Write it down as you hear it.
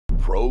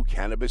Pro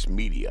Cannabis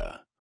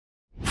Media.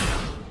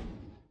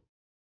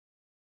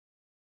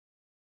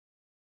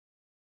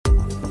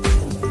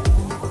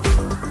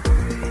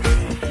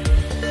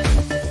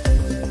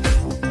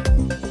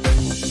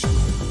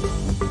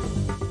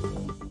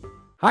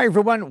 Hi,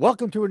 everyone.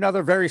 Welcome to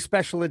another very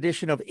special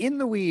edition of In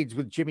the Weeds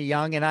with Jimmy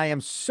Young. And I am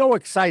so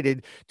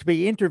excited to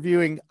be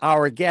interviewing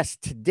our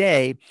guest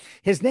today.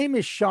 His name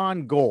is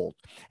Sean Gold,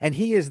 and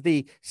he is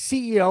the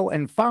CEO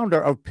and founder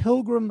of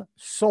Pilgrim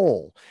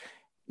Soul.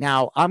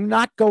 Now, I'm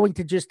not going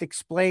to just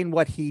explain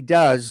what he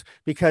does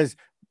because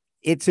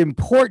it's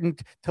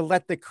important to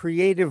let the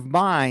creative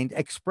mind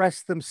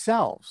express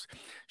themselves.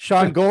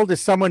 Sean Gold is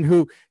someone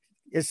who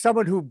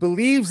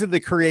believes in the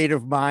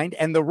creative mind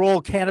and the role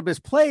cannabis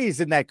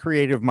plays in that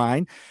creative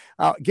mind.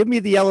 Give me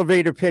the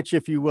elevator pitch,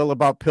 if you will,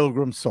 about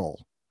Pilgrim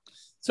Soul.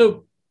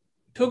 So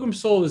Pilgrim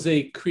Soul is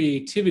a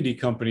creativity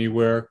company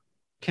where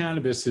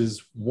cannabis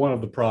is one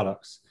of the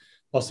products.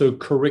 Also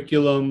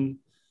curriculum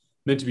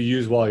meant to be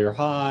used while you're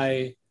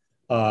high,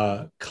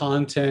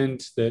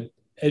 content that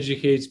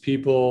educates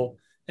people,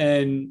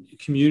 and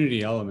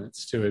community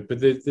elements to it.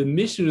 But the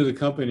mission of the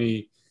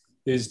company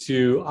is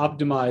to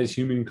optimize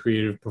human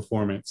creative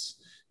performance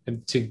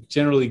and to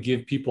generally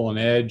give people an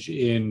edge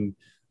in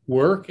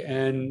work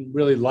and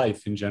really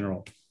life in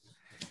general.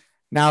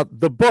 Now,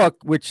 the book,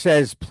 which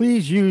says,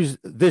 please use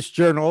this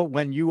journal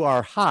when you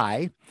are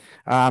high,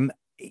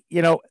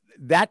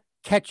 that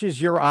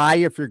catches your eye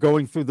if you're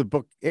going through the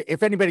book.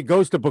 If anybody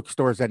goes to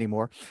bookstores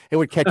anymore, it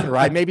would catch your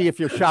eye. Maybe if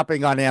you're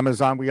shopping on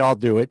Amazon, we all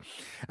do it.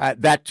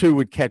 That too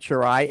would catch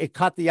your eye. It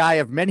caught the eye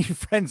of many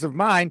friends of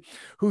mine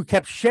who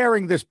kept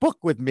sharing this book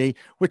with me,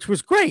 which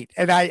was great.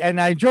 And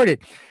I enjoyed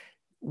it.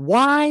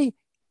 Why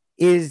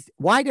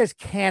does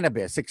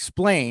cannabis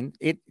explain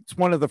it? It's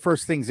one of the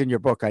first things in your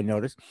book I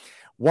noticed.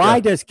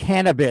 Why does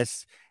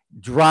cannabis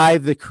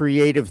drive the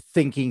creative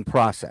thinking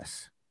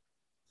process?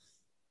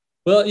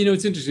 Well,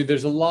 it's interesting.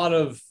 There's not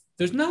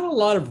a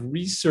lot of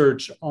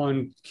research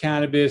on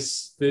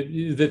cannabis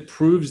that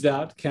proves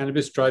that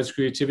cannabis drives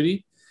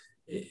creativity.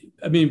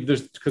 I mean,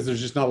 there's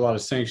just not a lot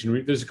of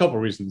sanctioned. There's a couple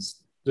of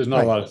reasons. There's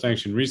not a lot of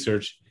sanctioned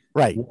research.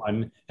 Right.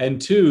 One, and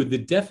two, the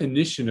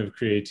definition of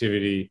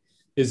creativity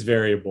is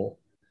variable.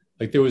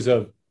 Like there was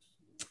a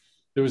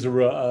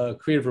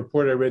creative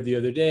report I read the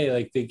other day.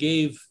 Like they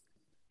gave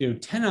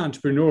 10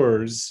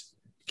 entrepreneurs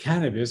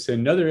cannabis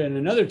and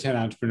another 10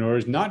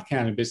 entrepreneurs not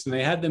cannabis, and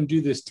they had them do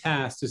this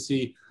task to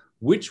see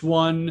which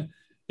one,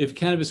 if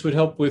cannabis would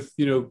help with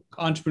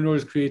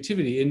entrepreneurs'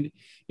 creativity. And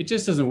it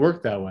just doesn't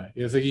work that way.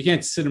 It's like you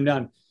can't sit them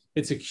down.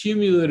 It's a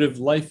cumulative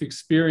life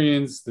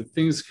experience that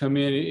things come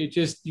in.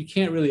 You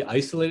can't really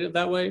isolate it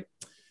that way.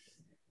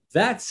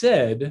 That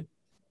said,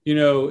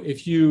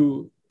 if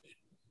you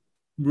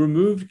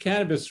removed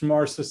cannabis from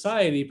our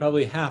society,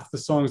 probably half the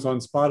songs on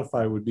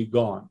Spotify would be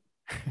gone.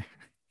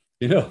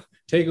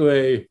 Take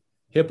away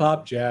hip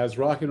hop, jazz,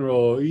 rock and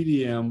roll,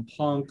 EDM,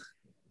 punk.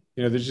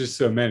 There's just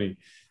so many.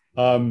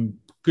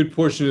 Good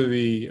portion of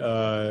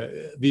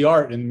the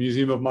art in the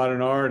Museum of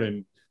Modern Art,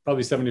 and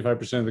probably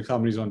 75% of the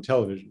comedies on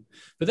television.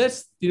 But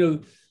that's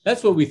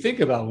what we think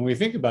about when we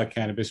think about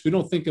cannabis. We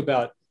don't think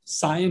about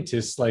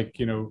scientists like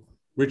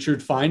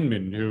Richard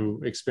Feynman,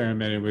 who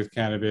experimented with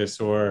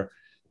cannabis, or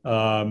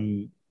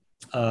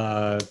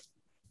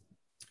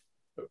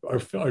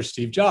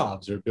Steve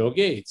Jobs, or Bill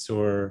Gates,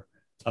 or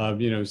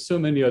so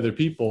many other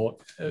people,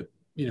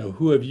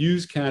 who have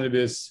used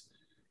cannabis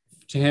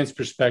to enhance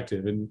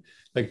perspective. And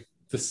like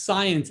the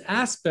science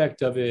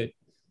aspect of it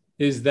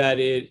is that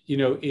it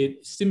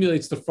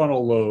stimulates the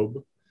frontal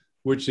lobe,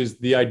 which is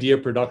the idea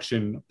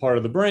production part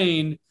of the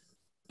brain.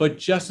 But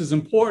just as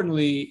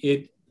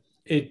importantly,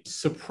 it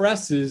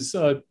suppresses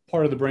a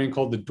part of the brain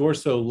called the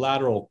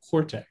dorsolateral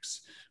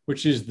cortex,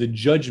 which is the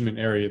judgment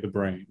area of the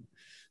brain.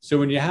 So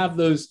when you have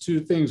those two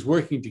things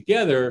working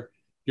together,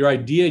 your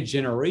idea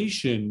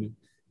generation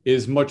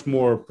is much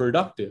more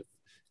productive.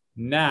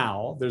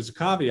 Now, there's a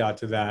caveat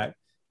to that.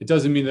 It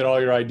doesn't mean that all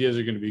your ideas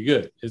are going to be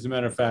good. As a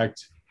matter of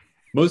fact,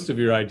 most of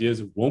your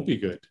ideas won't be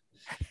good.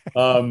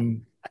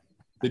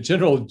 The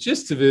general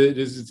gist of it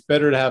is it's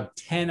better to have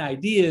 10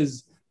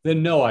 ideas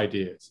than no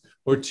ideas,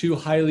 or 2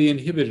 highly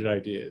inhibited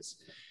ideas.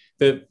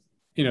 The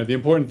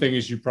important thing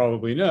is, you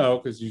probably know,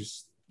 because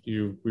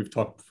we've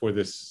talked before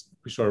we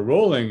started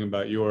rolling,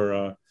 about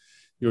your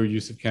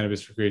use of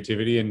cannabis for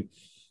creativity. And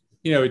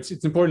it's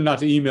important not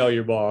to email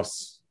your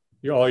boss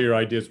all your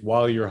ideas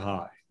while you're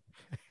high.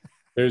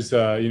 There's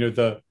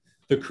the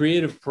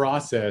creative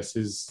process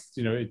is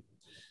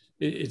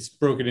it's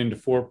broken into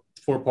four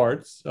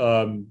parts: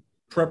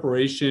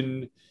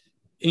 preparation,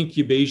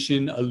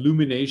 incubation,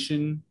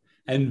 illumination,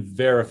 and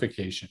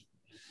verification.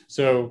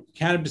 So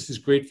cannabis is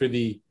great for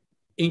the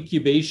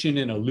incubation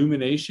and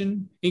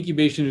illumination.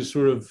 Incubation is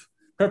sort of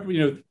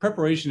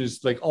preparation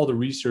is like all the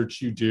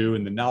research you do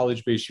and the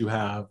knowledge base you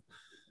have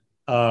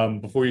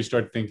before you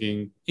start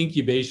thinking.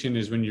 Incubation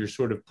is when you're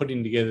sort of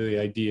putting together the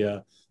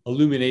idea.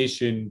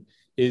 Illumination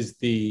is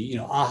the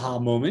aha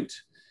moment.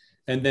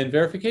 And then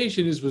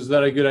verification was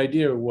that a good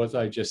idea, or was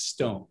I just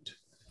stoned?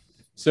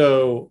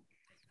 So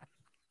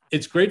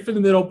It's great for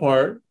the middle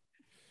part.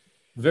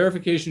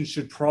 Verification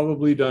should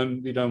probably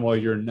be done while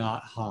you're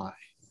not high.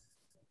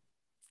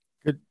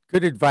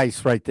 Good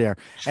advice right there.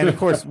 And of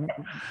course,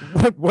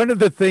 one of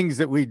the things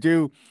that we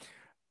do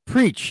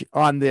preach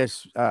on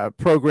this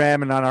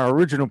program and on our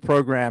original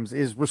programs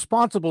is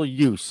responsible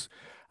use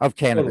of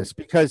cannabis,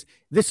 because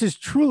this is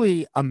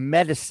truly a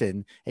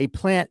medicine, a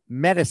plant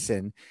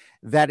medicine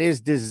that is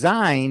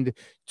designed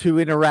to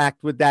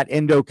interact with that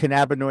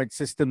endocannabinoid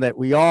system that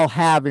we all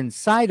have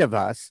inside of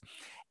us.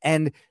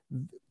 And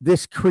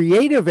this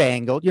creative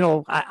angle,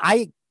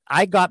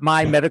 I got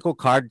my medical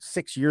card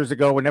 6 years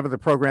ago, whenever the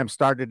program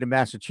started in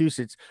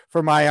Massachusetts,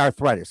 for my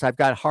arthritis. I've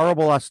got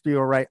horrible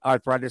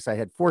osteoarthritis. I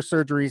had 4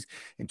 surgeries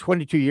in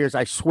 22 years.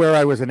 I swear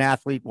I was an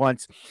athlete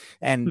once.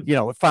 And,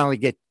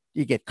 finally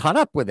you get caught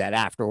up with that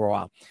after a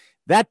while.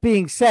 That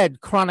being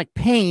said, chronic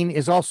pain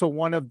is also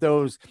one of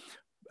those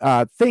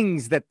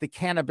things that the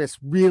cannabis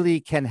really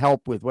can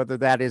help with, whether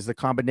that is the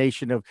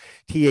combination of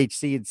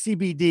THC and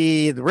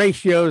CBD, the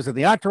ratios and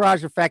the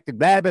entourage effect, and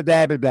blah, blah,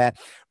 blah, blah, blah.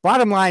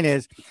 Bottom line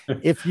is,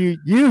 if you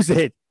use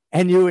it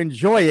and you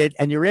enjoy it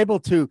and you're able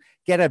to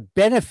get a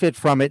benefit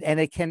from it, and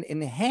it can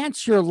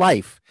enhance your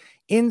life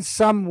in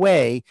some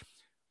way,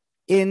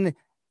 in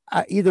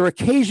either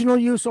occasional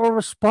use or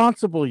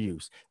responsible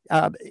use.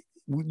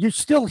 You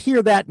still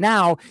hear that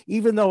now,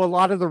 even though a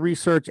lot of the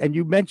research, and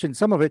you mentioned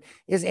some of it,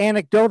 is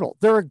anecdotal.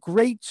 There are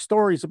great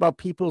stories about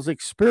people's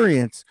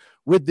experience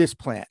with this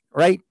plant,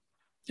 right?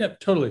 Yeah,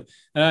 totally.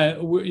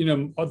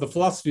 The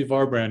philosophy of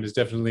our brand is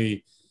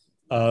definitely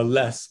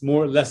less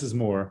is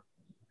more.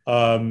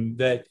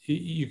 That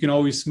you can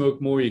always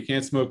smoke more, you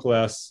can't smoke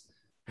less.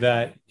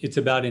 That it's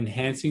about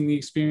enhancing the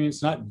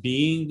experience, not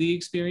being the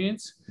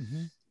experience.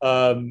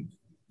 Mm-hmm.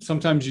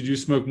 Sometimes you do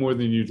smoke more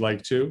than you'd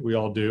like to. We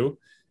all do.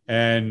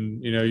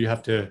 And, you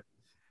have to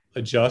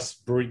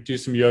adjust, do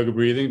some yoga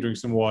breathing, drink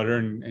some water,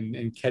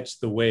 and catch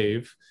the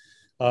wave.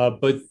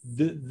 But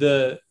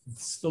a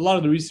lot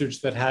of the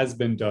research that has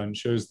been done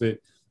shows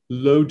that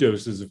low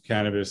doses of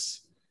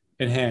cannabis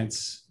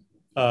enhance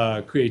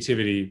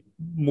creativity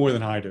more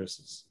than high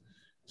doses.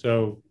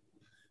 So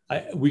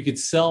we could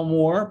sell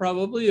more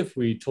probably if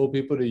we told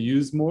people to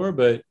use more,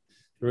 but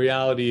the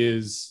reality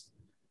is,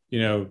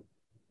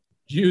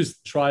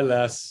 try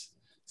less,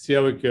 see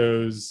how it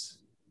goes.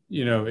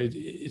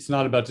 It's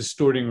not about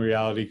distorting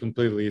reality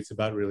completely. It's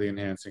about really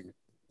enhancing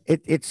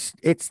it. It's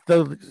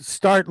the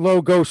start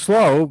low, go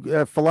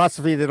slow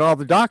philosophy that all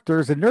the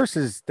doctors and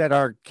nurses that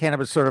are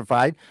cannabis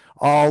certified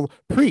all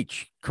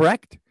preach,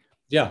 correct?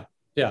 Yeah.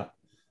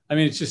 I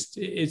mean,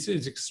 it's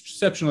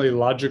exceptionally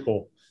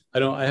logical.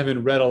 I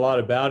haven't read a lot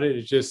about it.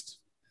 It's just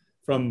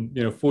from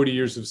 40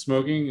 years of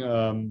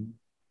smoking.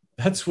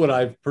 That's what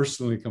I've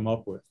personally come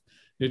up with.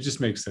 It just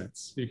makes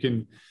sense. You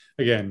can,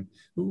 again,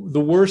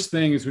 the worst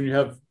thing is when you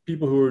have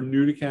people who are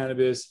new to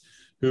cannabis,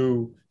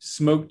 who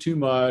smoke too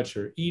much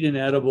or eat an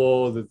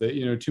edible that they,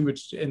 too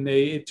much, and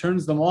it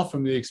turns them off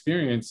from the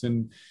experience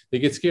and they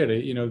get scared.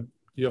 You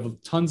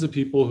have tons of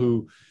people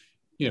who,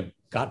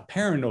 got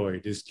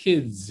paranoid as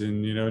kids,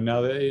 and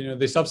now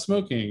they stop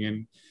smoking,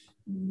 and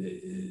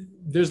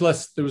there was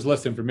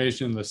less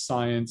information, less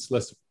science,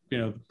 less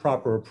the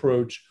proper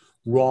approach,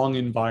 wrong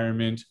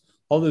environment,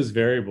 all those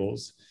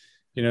variables.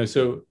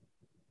 So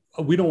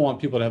we don't want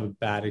people to have a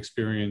bad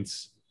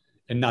experience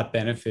and not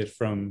benefit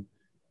from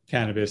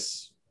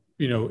cannabis,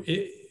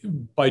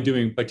 by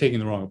taking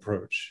the wrong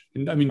approach.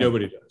 And I mean,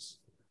 nobody does.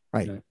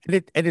 Right.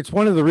 And it's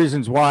one of the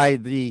reasons why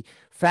the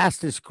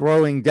fastest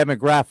growing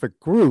demographic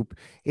group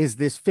is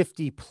this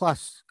 50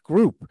 plus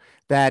group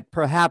that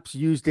perhaps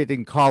used it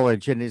in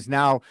college and is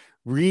now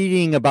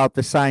reading about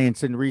the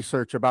science and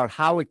research about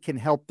how it can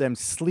help them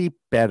sleep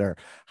better,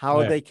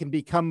 how they can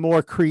become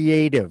more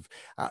creative.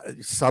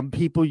 Some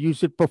people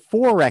use it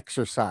before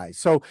exercise.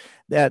 So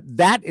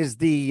that is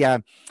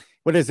the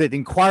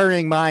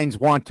inquiring minds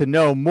want to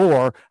know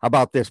more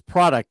about this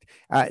product.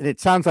 And it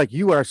sounds like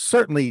you are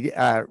certainly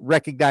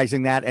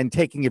recognizing that and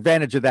taking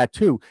advantage of that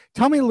too.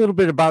 Tell me a little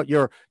bit about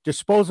your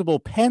disposable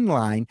pen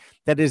line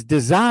that is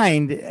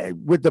designed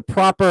with the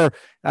proper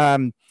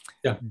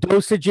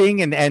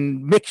dosaging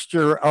and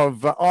mixture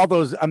of all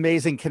those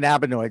amazing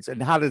cannabinoids.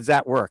 And how does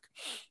that work?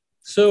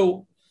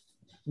 So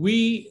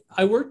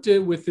I worked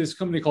with this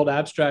company called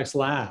Abstracts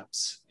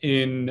Labs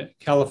in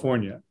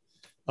California.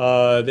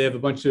 They have a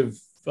bunch of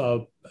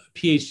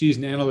PhDs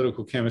in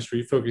analytical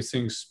chemistry,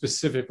 focusing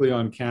specifically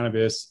on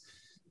cannabis.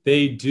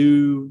 They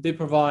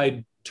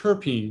provide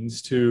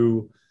terpenes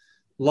to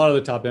a lot of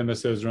the top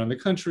MSOs around the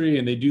country,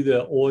 and they do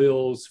the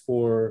oils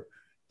for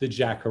the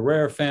Jack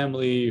Herer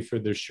family, for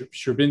the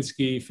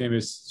Sherbinsky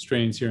famous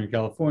strains here in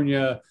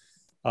California.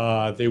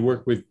 They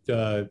work with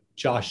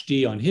Josh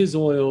D on his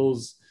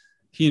oils.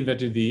 He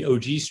invented the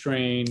OG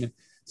strain.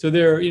 So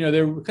they're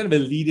kind of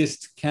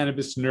elitist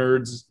cannabis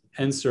nerds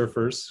and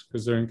surfers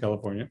because they're in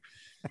California.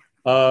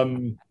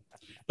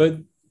 But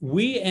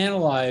we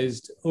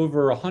analyzed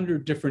over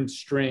 100 different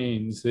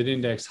strains that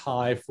index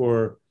high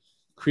for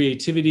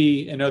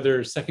creativity and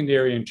other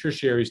secondary and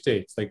tertiary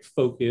states like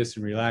focus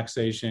and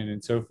relaxation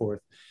and so forth.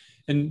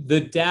 And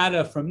the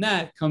data from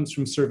that comes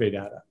from survey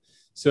data.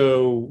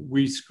 So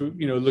we,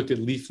 looked at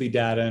Leafly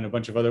data and a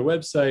bunch of other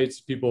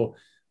websites, people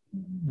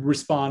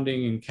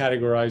responding and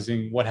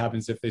categorizing what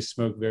happens if they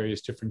smoke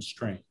various different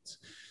strains.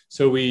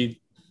 So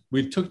we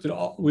looked at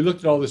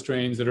all the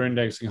strains that are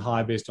indexing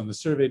high based on the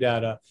survey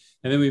data,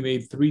 and then we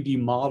made 3D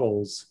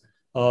models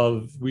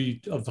of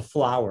the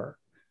flower,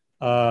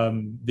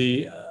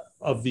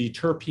 of the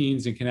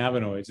terpenes and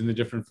cannabinoids in the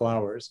different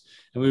flowers,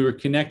 and we were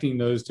connecting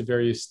those to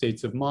various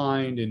states of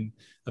mind and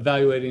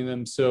evaluating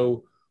them.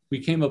 So we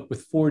came up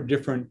with 4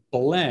 different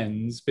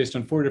blends based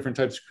on 4 different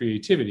types of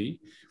creativity,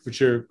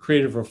 which are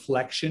creative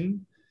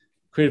reflection,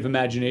 creative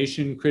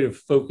imagination, creative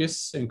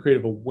focus, and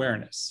creative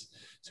awareness.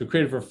 So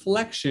creative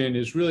reflection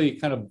is really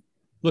kind of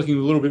looking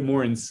a little bit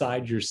more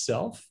inside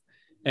yourself.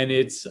 And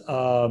it's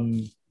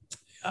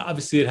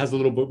obviously it has a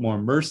little bit more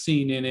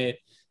myrcene in it.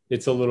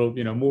 It's a little,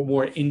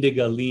 more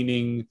indica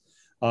leaning,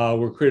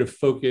 where creative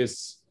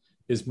focus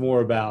is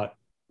more about,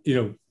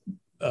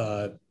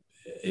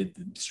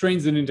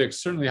 strains that index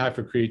certainly high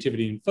for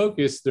creativity and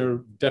focus.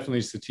 They're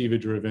definitely sativa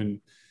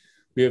driven.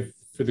 We have,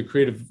 for the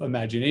creative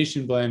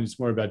imagination blend, it's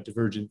more about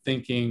divergent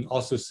thinking,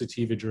 also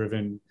sativa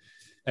driven.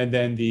 And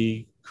then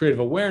the creative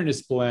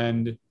awareness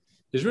blend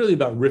is really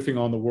about riffing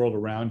on the world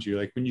around you.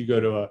 Like when you go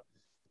to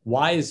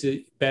why is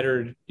it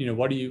better?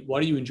 Why do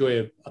you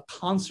enjoy a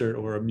concert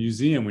or a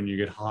museum when you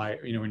get high?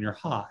 When you're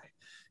high,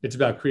 it's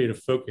about creative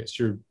focus.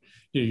 You're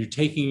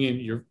taking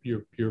in,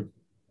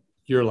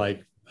 you're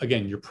like,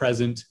 again, you're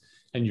present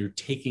and you're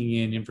taking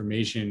in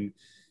information,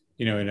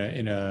 in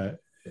a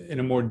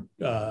more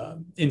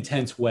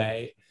intense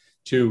way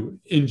to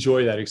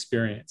enjoy that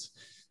experience.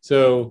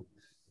 So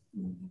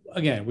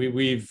again,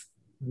 we've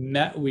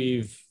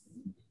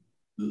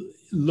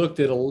looked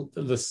at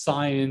the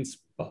science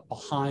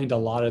behind a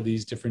lot of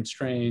these different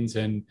strains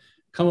and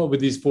come up with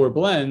these 4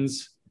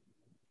 blends.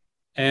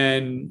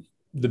 And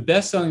the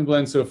best-selling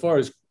blend so far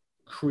is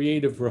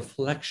creative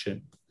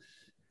reflection,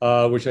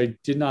 which I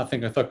did not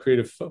think. I thought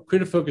creative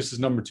focus is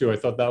number 2. I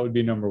thought that would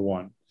be number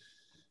 1.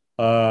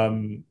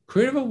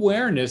 Creative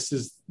awareness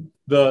is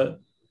they're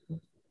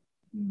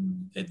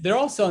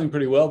all selling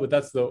pretty well, but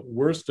that's the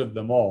worst of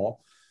them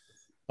all.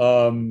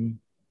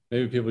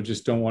 Maybe people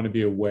just don't want to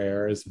be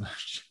aware as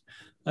much.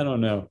 I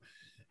don't know.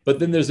 But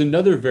then there's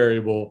another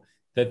variable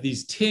that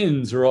these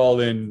tins are all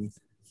in.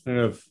 I don't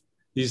know if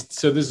these.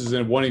 So this is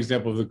one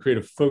example of the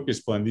creative focus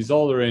blend. These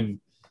all are in.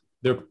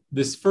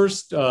 This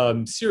first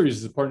series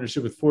is a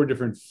partnership with 4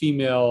 different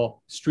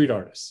female street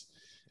artists,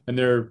 and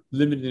they're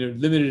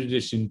limited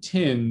edition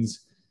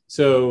tins.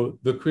 So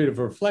the creative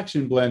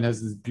reflection blend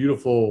has this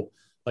beautiful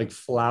like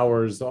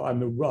flowers,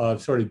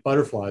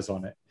 butterflies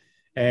on it,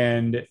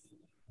 and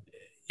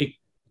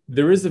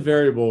there is a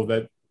variable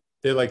that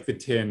they like the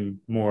tin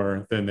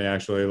more than they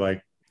actually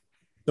like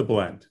the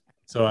blend.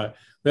 So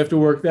we have to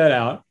work that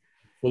out.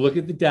 We'll look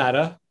at the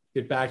data,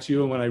 get back to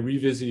you, and when I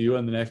revisit you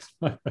on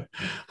on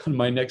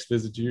my next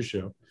visit to your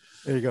show.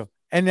 There you go.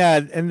 And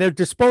they're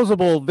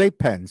disposable vape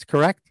pens,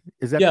 correct?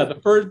 Is that?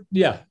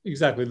 Yeah,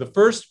 exactly. The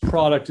first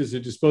product is a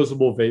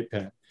disposable vape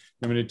pen.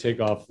 I'm going to take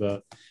off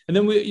and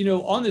then we,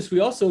 on this, we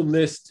also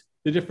list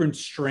the different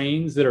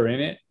strains that are in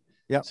it.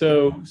 Yeah.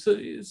 So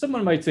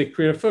someone might say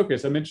creative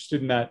focus. I'm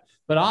interested in that.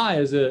 But I,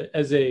 as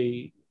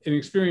an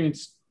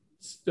experienced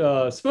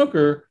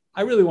smoker,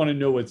 I really want to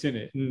know what's in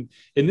it. And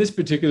in this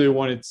particular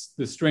one,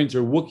 the strains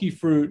are Wookie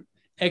Fruit,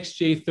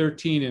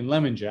 XJ13, and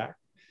Lemon Jack.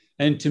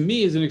 And to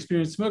me, as an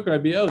experienced smoker,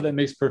 I'd be, that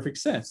makes perfect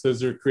sense.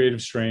 Those are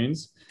creative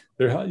strains.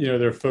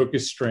 They're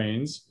focused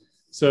strains.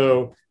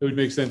 So it would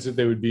make sense that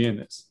they would be in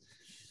this.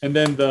 And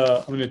then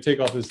I'm going to take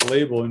off this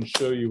label and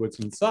show you what's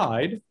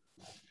inside.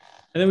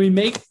 And then we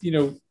make,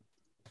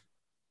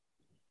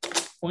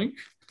 boink.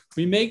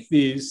 We make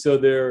these so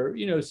they're,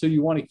 so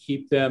you want to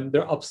keep them.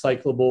 They're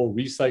upcyclable,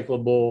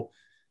 recyclable.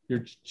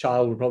 Your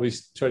child would probably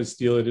try to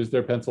steal it as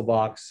their pencil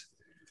box.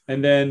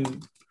 And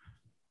then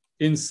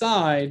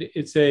inside,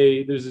 there's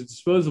a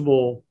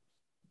disposable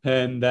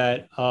pen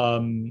that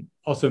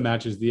also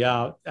matches the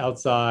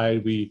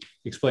outside. We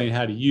explain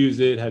how to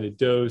use it, how to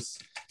dose.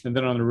 And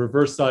then on the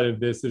reverse side of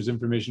this, there's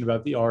information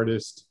about the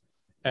artist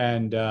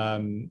and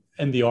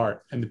the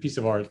art and the piece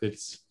of art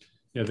that's,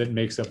 that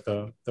makes up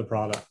the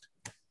product.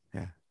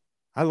 Yeah.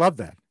 I love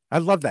that.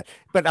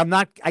 But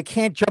I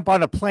can't jump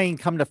on a plane,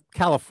 come to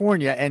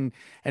California and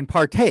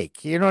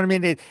partake. You know what I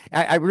mean?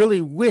 I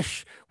really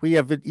wish we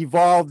have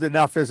evolved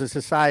enough as a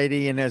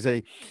society and as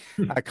a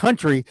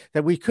country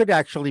that we could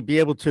actually be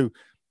able to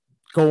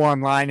go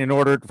online and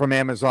order it from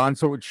Amazon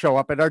so it would show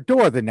up at our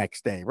door the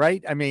next day,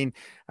 right? I mean,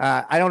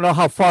 I don't know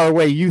how far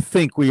away you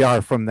think we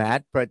are from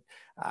that, but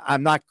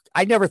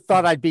I never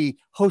thought I'd be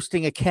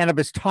hosting a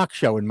cannabis talk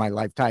show in my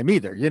lifetime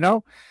either,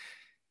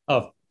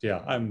 Oh, yeah.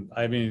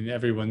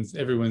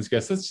 Everyone's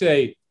guess. Let's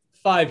say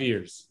 5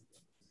 years.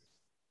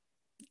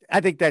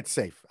 I think that's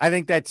safe. I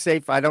think that's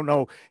safe. I don't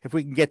know if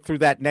we can get through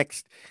the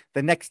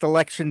next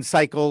election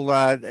cycle.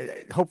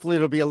 Hopefully,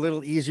 it'll be a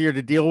little easier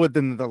to deal with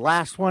than the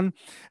last one,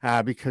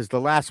 because the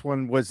last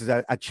one was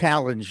a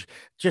challenge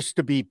just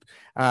to be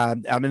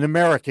I'm an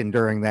American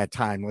during that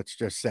time. Let's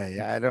just say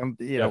I don't,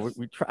 Yes.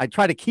 I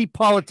try to keep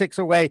politics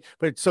away,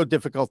 but it's so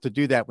difficult to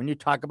do that when you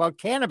talk about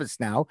cannabis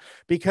now,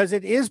 because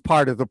it is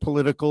part of the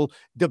political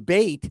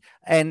debate,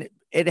 and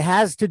it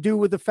has to do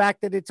with the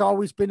fact that it's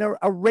always been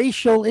a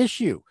racial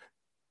issue,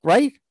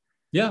 right?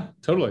 Yeah,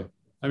 totally.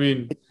 I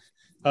mean,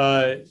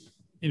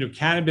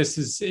 cannabis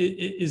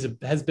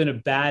has been a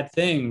bad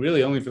thing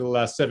really only for the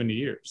last 70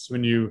 years.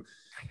 When you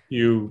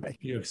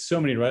have so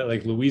many, right?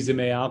 Like Louisa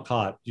May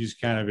Alcott used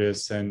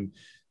cannabis, and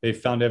they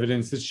found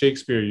evidence that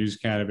Shakespeare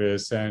used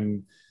cannabis,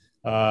 and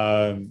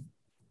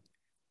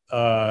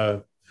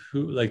who,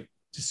 like,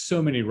 just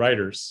so many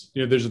writers.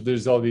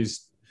 There's all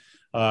these.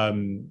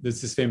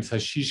 There's this famous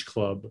hashish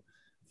club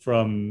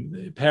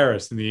from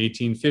Paris in the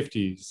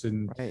 1850s,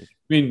 and Right. I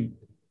mean,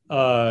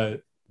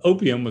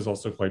 opium was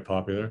also quite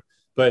popular,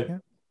 but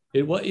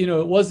it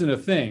wasn't a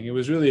thing. It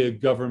was really a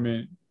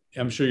government.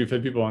 I'm sure you've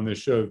had people on this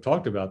show who've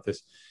talked about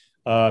this.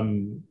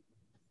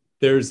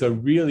 There's a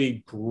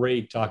really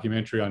great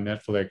documentary on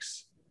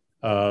Netflix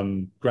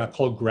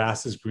called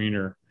Grass is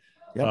Greener,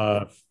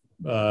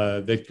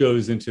 that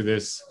goes into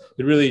this.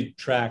 It really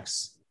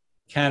tracks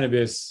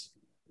cannabis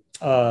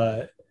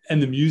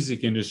and the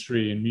music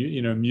industry, and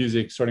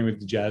music, starting with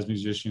the jazz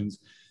musicians,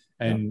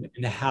 and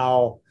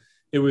how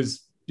it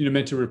was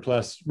meant to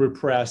repress. The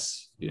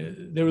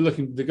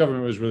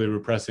government was really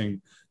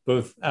repressing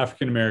both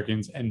African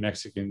Americans and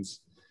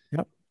Mexicans.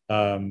 Yep.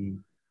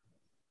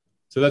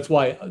 So that's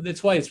why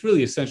it's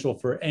really essential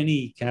for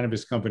any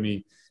cannabis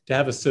company to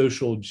have a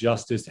social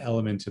justice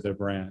element to their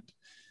brand.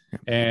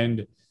 Yep.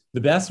 And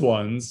the best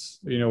ones,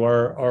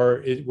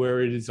 are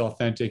where it is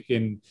authentic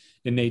and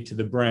innate to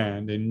the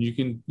brand. And you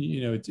can,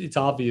 it's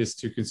obvious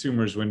to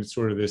consumers when it's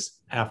sort of this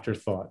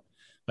afterthought,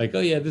 like, oh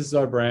yeah, this is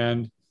our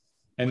brand.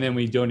 And then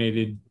we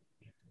donated,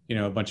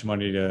 a bunch of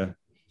money to,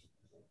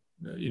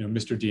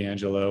 Mr.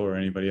 D'Angelo or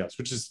anybody else,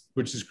 which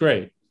is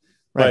great.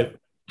 Right.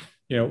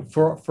 But,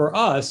 for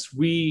us,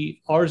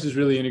 ours is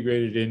really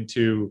integrated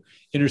into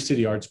inner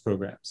city arts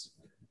programs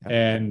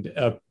and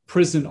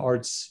prison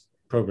arts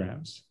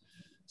programs.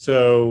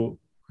 So,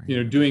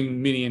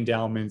 doing mini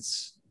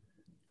endowments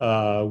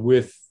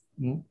with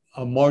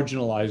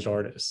marginalized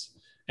artists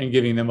and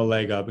giving them a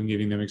leg up and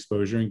giving them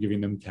exposure and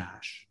giving them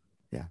cash.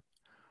 Yeah.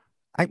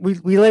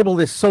 We label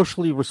this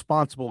socially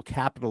responsible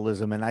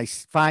capitalism, and I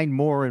find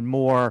more and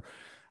more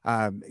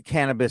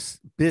cannabis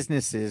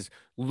businesses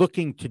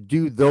looking to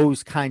do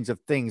those kinds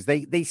of things.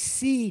 They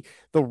see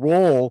the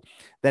role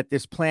that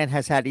this plant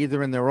has had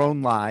either in their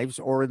own lives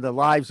or in the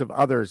lives of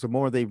others, the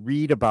more they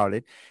read about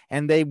it,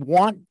 and they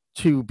want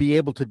to be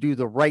able to do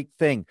the right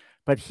thing.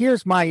 But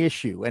here's my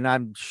issue, and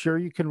I'm sure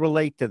you can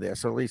relate to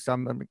this, or at least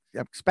I'm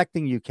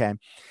expecting you can,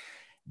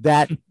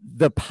 that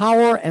the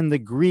power and the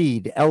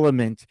greed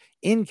element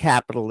in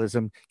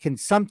capitalism can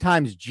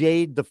sometimes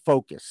jade the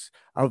focus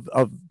of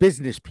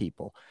business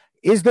people.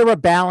 Is there a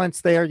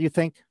balance there, you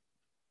think?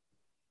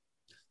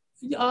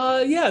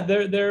 Yeah,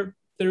 there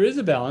is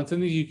a balance. I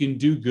think you can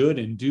do good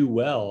and do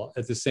well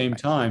at the same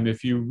time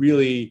if you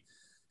really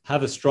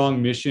have a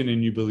strong mission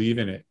and you believe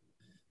in it.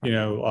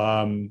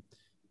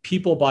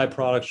 People buy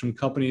products from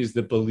companies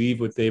that believe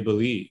what they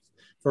believe.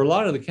 For a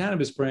lot of the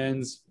cannabis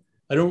brands,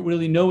 I don't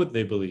really know what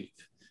they believe,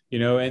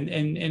 and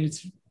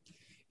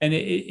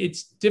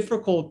it's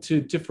difficult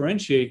to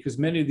differentiate because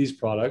many of these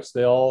products,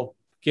 they all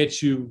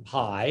get you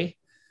high.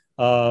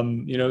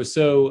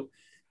 So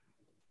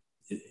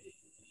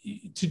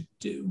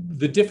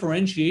the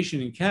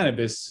differentiation in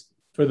cannabis,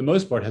 for the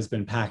most part, has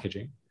been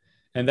packaging,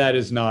 and that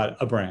is not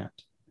a brand.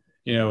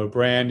 A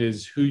brand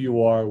is who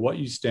you are, what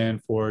you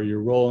stand for,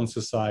 your role in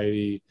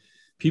society.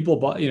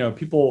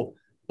 People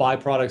buy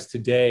products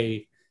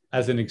today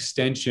as an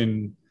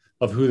extension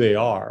of who they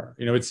are.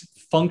 It's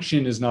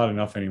function is not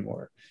enough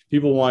anymore.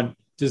 People want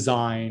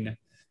design,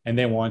 and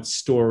they want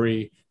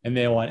story, and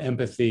they want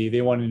empathy.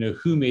 They want to know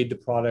who made the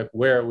product,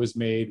 where it was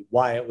made,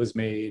 why it was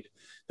made,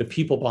 the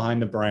people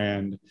behind the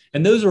brand.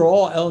 And those are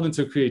all elements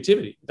of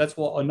creativity. That's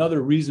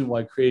another reason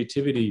why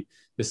creativity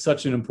is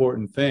such an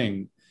important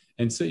thing.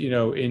 And so,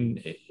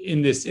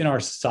 in our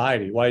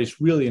society, why it's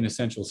really an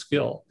essential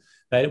skill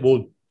that it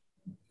will,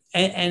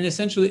 and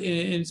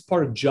essentially it's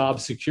part of job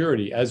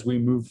security as we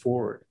move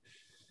forward.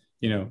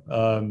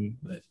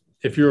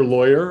 If you're a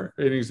lawyer,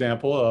 an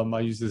example, I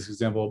use this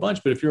example a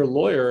bunch, but if you're a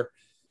lawyer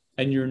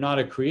and you're not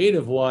a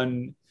creative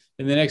one,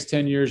 in the next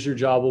 10 years, your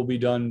job will be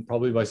done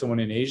probably by someone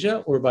in Asia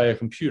or by a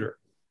computer.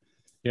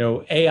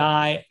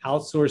 AI,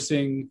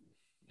 outsourcing,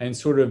 and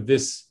sort of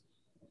this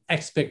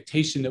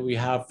expectation that we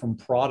have from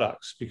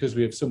products because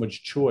we have so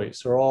much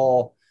choice are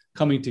all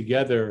coming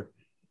together,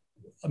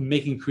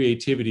 making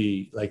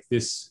creativity like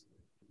this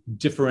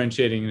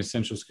differentiating and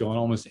essential skill in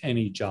almost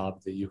any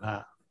job that you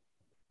have.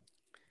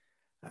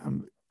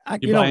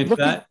 You buy into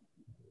that?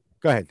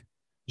 Go ahead.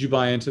 Did you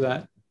buy into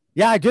that?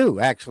 Yeah, I do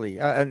actually,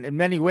 in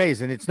many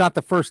ways, and it's not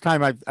the first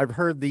time I've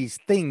heard these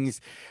things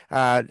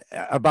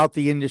about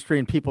the industry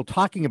and people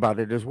talking about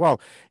it as well.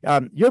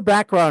 Your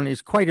background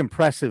is quite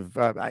impressive.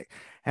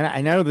 And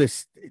I know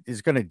this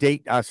is going to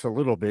date us a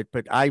little bit,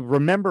 but I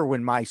remember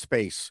when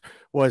MySpace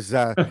was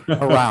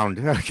around.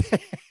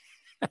 Okay.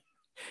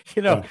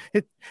 Yeah.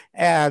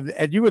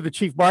 And you were the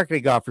chief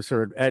marketing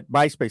officer at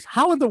MySpace.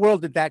 How in the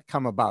world did that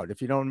come about,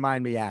 if you don't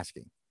mind me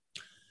asking?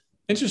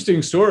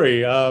 Interesting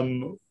story. I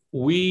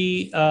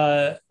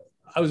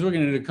was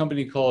working at a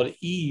company called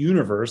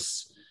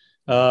eUniverse.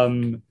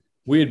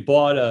 We had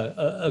bought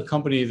a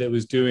company that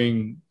was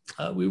doing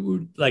we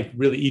were like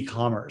really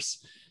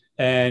e-commerce,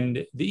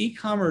 and the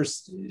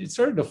e-commerce, it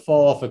started to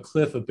fall off a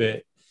cliff a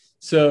bit.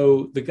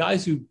 So the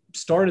guys who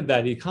started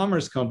that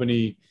e-commerce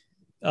company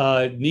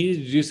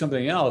needed to do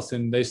something else,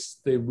 and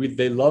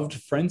they loved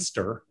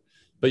Friendster,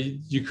 but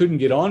you couldn't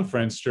get on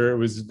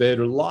Friendster. They had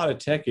a lot of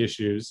tech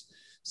issues.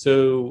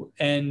 So,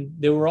 and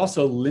they were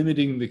also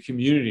limiting the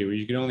community where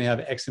you could only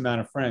have X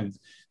amount of friends.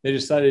 They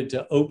decided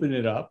to open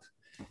it up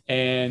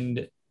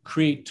and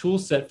create tool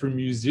set for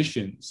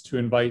musicians to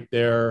invite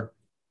their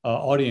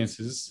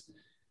audiences.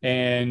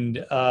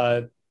 And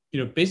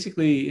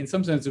basically, in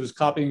some sense, it was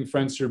copying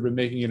Friendster but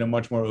making it a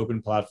much more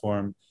open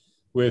platform.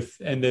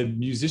 And the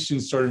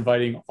musicians started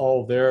inviting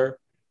all their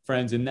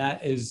friends, and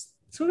that is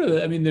sort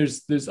of, I mean,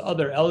 there's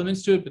other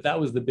elements to it, but that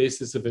was the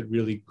basis of it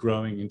really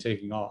growing and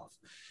taking off.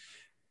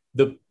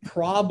 The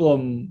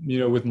problem,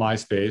 with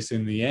MySpace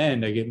in the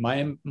end,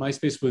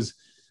 MySpace was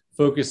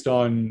focused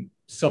on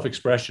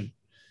self-expression. It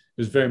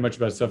was very much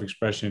about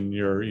self-expression.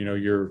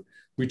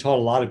 We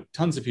taught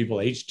tons of people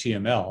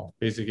HTML,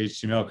 basic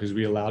HTML, because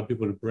we allowed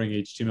people to bring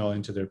HTML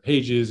into their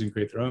pages and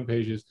create their own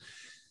pages,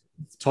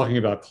 talking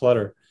about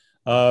clutter.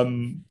 But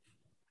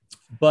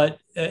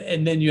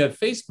and then you have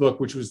Facebook,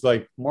 which was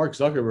like Mark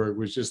Zuckerberg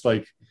was just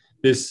like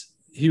this.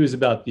 He was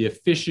about the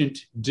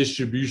efficient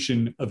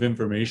distribution of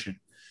information.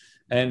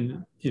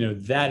 And,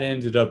 that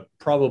ended up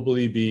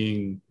probably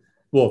being,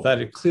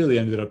 it clearly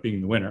ended up being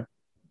the winner.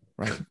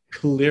 Right.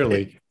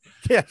 Clearly.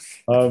 Yes.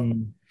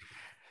 Although,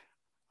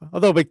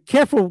 but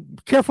careful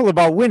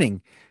about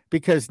winning,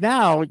 because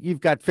now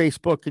you've got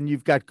Facebook and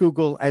you've got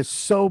Google as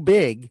so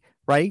big,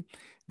 right,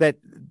 that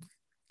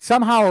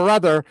somehow or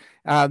other,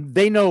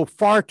 they know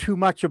far too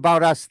much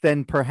about us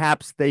than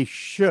perhaps they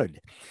should.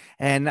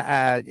 And,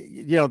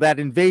 that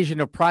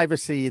invasion of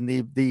privacy and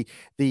the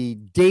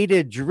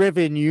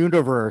data-driven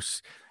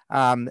universe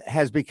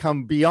has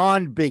become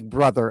beyond Big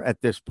Brother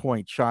at this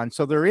point, Sean.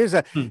 So there is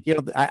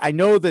I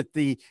know that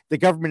the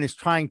government is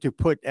trying to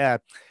put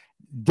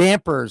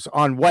dampers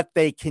on what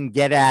they can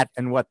get at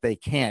and what they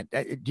can't.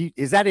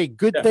 Is that a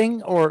good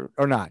thing or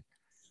not?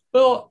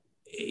 Well,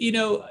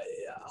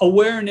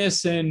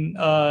 awareness and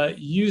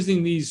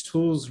using these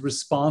tools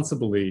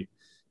responsibly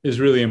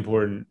is really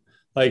important.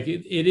 Like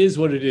it is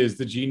what it is.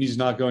 The genie's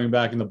not going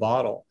back in the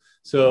bottle.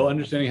 So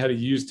understanding how to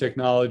use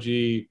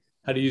technology,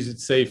 how to use it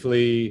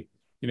safely.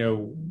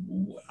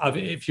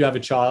 If you have a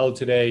child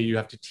today, you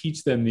have to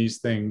teach them these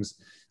things.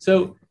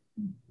 So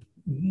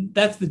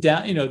that's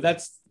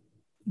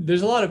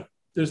there's a lot of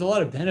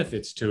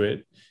benefits to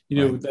it.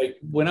 Right. Like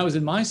when I was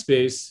in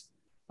MySpace,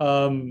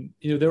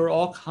 there were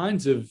all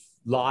kinds of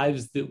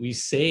lives that we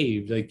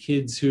saved, like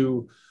kids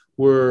who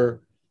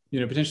were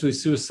potentially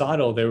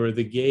suicidal. They were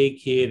the gay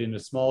kid in a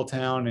small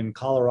town in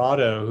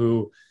Colorado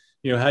who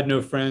had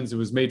no friends and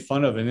was made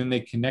fun of, and then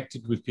they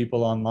connected with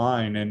people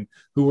online and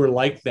who were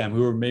like them,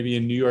 who were maybe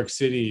in New York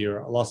City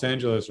or Los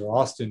Angeles or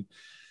Austin,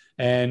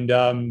 and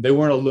they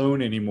weren't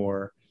alone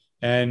anymore.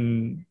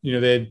 And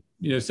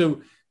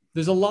so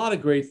there's a lot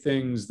of great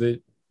things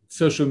that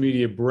social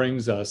media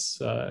brings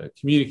us: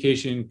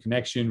 communication,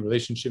 connection,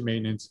 relationship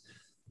maintenance.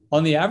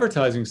 On the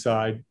advertising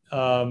side,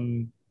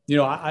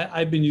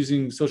 I've been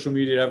using social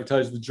media to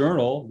advertise the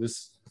Journal,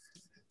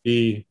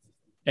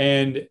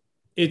 and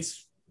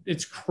it's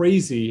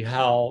crazy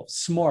how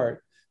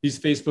smart these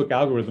Facebook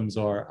algorithms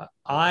are.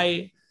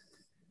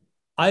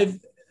 I'm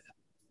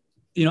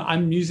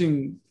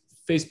using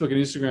Facebook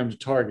and Instagram to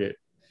target,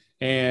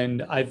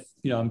 and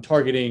I'm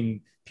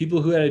targeting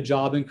people who had a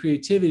job in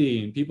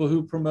creativity and people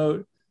who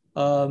promote,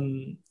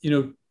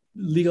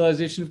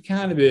 legalization of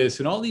cannabis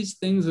and all these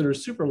things that are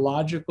super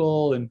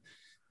logical and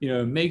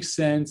make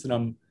sense.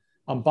 And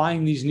I'm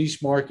buying these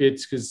niche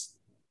markets because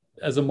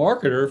as a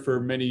marketer for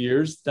many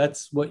years,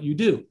 that's what you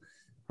do.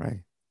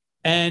 Right.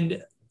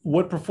 And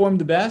what performed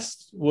the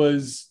best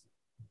was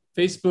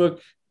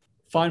Facebook,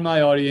 find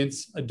my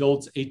audience,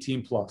 adults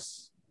 18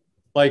 plus.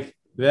 Like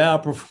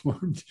that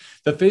outperformed.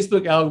 The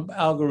Facebook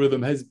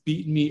algorithm has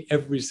beaten me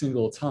every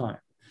single time.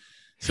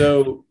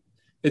 So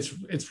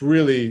it's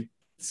really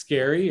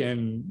scary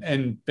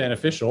and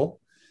beneficial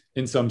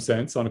in some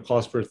sense on a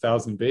cost per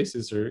 1,000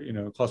 basis,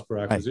 or cost per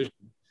acquisition.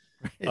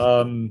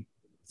 Right.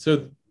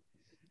 So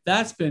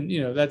that's been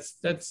there's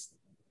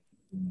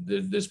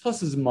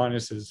pluses and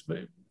minuses,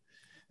 but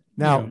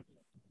now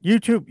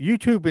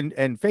YouTube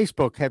and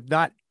Facebook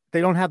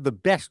they don't have the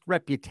best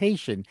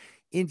reputation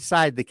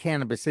inside the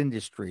cannabis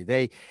industry.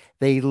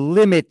 They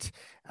limit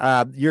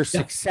your Yeah.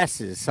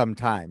 successes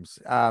sometimes.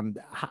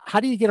 How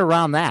do you get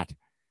around that?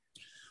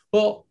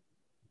 Well,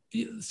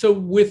 so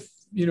with,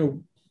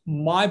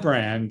 my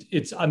brand,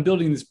 I'm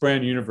building this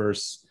brand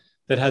universe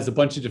that has a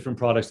bunch of different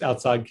products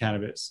outside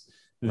cannabis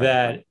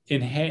Right.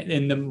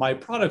 that my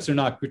products are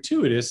not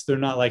gratuitous. They're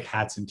not like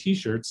hats and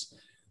t-shirts,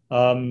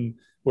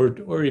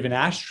 or even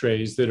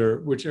ashtrays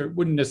which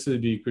wouldn't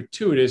necessarily be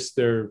gratuitous.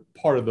 They're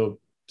part of the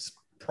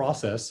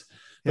process,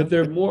 but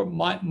they're more,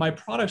 my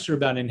products are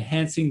about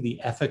enhancing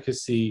the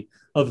efficacy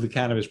of the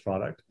cannabis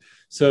product.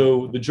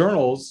 So the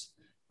journals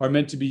are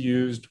meant to be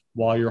used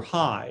while you're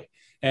high.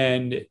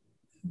 And,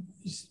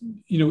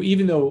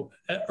 even though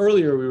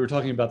earlier we were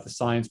talking about the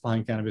science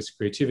behind cannabis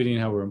creativity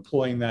and how we're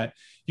employing that,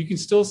 you can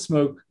still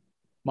smoke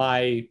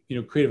my,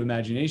 creative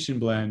imagination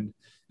blend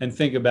and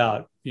think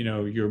about,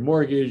 your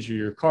mortgage or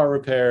your car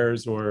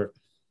repairs or,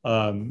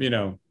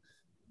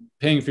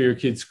 paying for your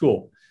kid's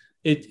school.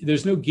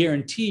 There's no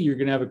guarantee you're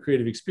going to have a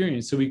creative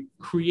experience. So we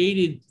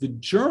created the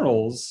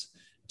journals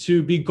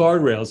to be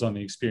guardrails on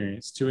the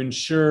experience, to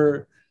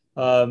ensure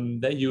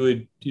that you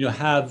would,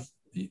 have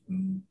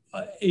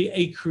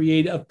a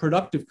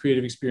productive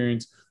creative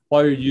experience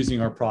while you're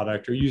using our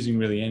product or using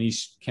really any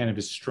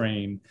cannabis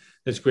strain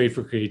that's great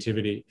for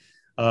creativity.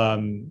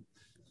 To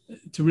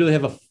really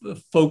have a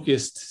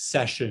focused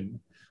session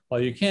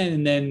while you can.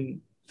 And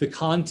then the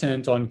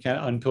content on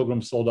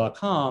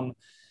pilgrimsoul.com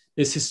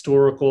is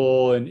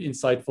historical and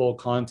insightful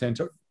content.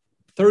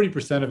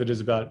 30% of it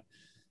is about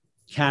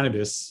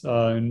cannabis,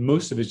 and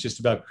most of it's just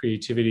about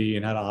creativity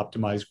and how to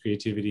optimize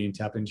creativity and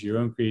tap into your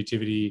own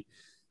creativity,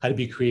 how to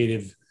be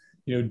creative,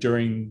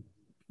 during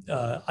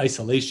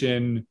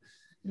isolation,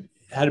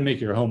 how to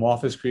make your home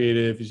office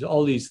creative. There's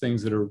all these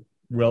things that are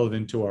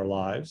relevant to our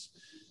lives.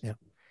 Yeah.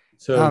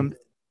 So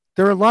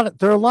there are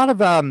a lot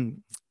of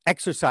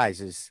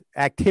exercises,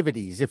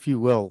 activities, if you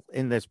will,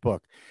 in this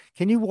book.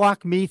 Can you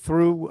walk me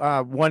through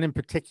one in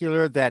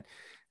particular that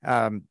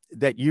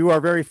you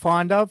are very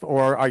fond of,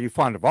 or are you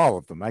fond of all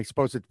of them? I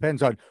suppose it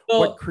depends on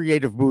what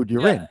creative mood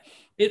you're in.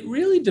 It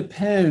really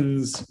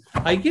depends.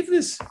 I give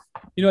this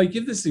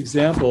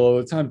example all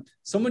the time.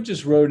 Someone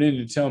just wrote in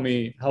to tell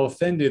me how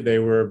offended they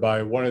were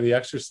by one of the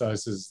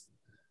exercises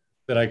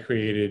that I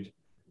created.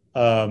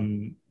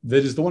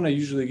 That is the one I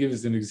usually give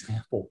as an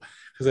example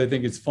because I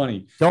think it's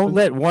funny. Don't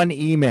let one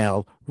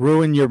email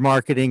ruin your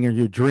marketing or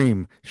your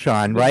dream,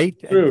 Sean, right?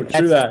 True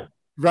that.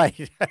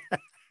 Right.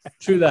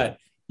 True that.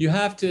 You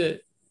have to,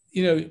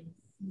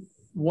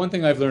 one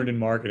thing I've learned in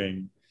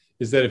marketing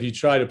is that if you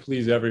try to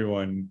please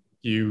everyone,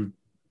 you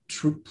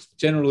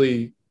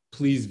generally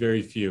please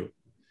very few.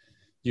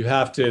 You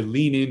have to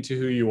lean into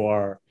who you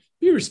are,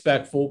 be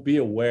respectful, be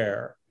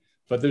aware,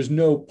 but there's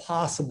no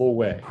possible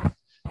way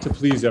to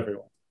please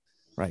everyone.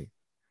 Right.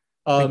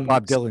 I think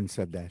Bob Dylan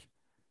said that.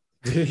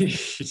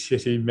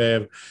 He may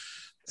have.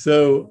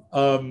 So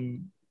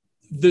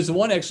there's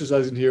one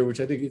exercise in here,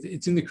 which I think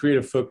it's in the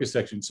creative focus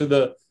section. So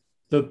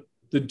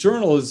the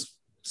journal is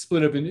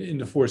split up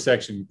into 4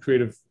 sections: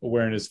 creative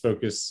awareness,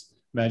 focus,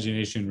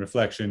 imagination,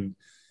 reflection.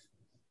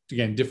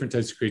 Again, different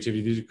types of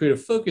creativity. There's a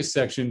creative focus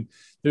section.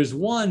 There's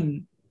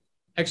one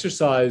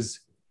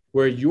exercise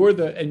where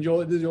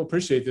you'll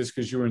appreciate this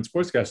because you were in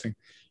sportscasting.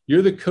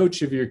 You're the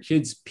coach of your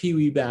kid's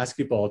peewee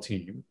basketball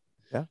team.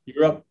 Yeah.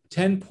 You're up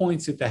 10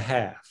 points at the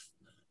half,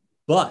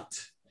 but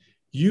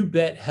you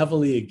bet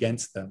heavily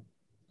against them.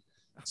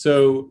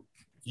 So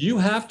you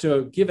have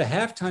to give a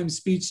halftime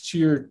speech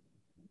to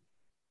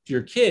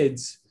your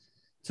kids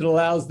that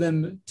allows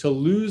them to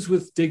lose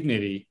with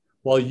dignity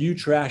while you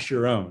trash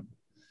your own.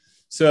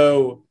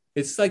 So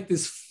it's like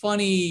this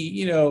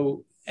funny,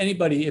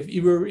 anybody, if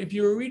you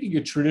were reading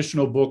a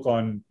traditional book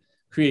on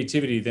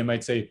creativity, they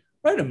might say,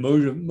 write a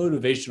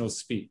motivational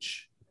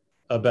speech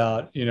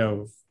about,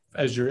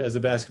 as a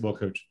basketball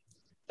coach.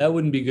 That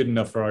wouldn't be good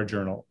enough for our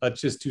journal. That's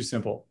just too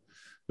simple.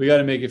 We got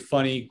to make it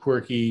funny,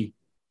 quirky,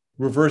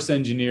 reverse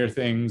engineer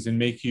things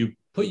and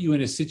put you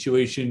in a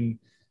situation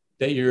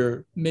that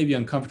you're maybe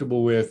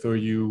uncomfortable with, or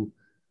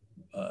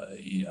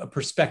a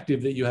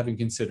perspective that you haven't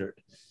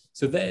considered.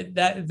 So that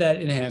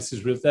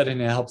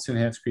helps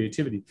enhance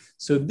creativity.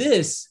 So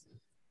this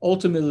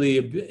ultimately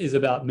is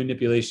about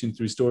manipulation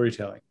through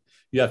storytelling.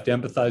 You have to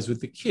empathize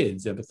with the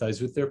kids,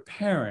 empathize with their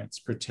parents,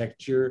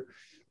 protect your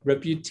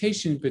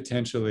reputation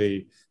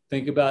potentially,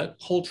 think about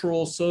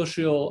cultural,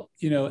 social,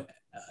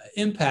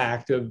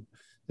 impact of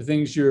the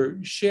things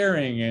you're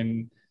sharing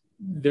and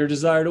their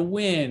desire to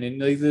win. And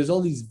there's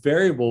all these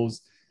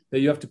variables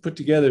that you have to put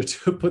together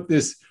to put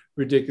this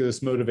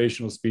ridiculous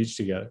motivational speech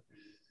together.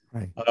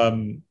 Right.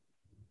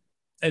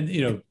 And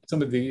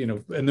some of the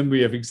and then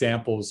we have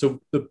examples.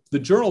 So the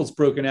journal is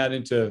broken out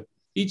into,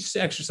 each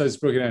exercise is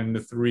broken out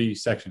into 3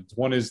 sections.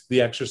 One is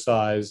the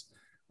exercise,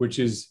 which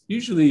is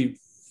usually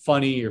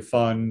funny or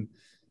fun,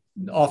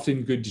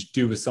 often good to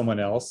do with someone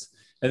else.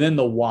 And then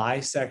the why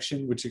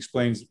section, which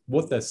explains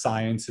what the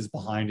science is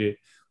behind it,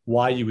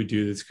 why you would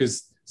do this.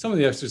 Because some of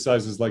the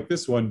exercises like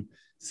this one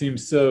seem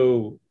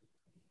so,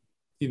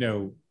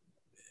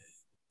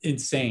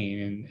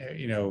 insane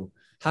and,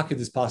 how could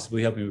this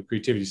possibly help me with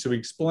creativity? So we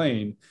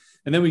explain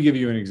And then we give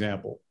you an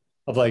example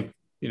of like,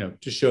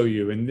 to show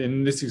you. And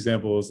in this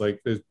example is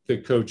like the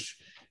coach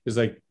is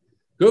like,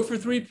 go for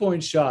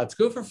 3-point shots,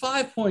 go for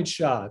 5-point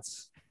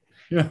shots.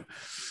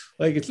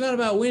 Like it's not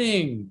about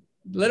winning.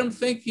 Let them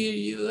think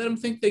let them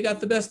think they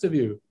got the best of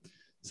you.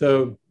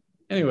 So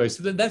anyway,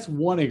 so that's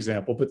one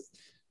example, but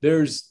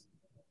there's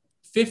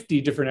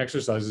 50 different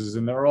exercises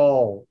and they're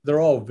all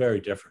very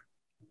different.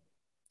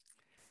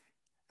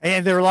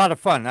 And they're a lot of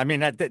fun. I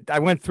mean, I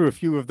went through a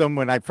few of them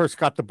when I first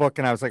got the book,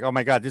 and I was like, "Oh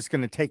my God, this is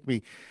going to take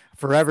me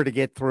forever to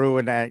get through."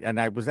 And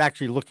I was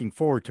actually looking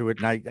forward to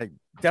it, and I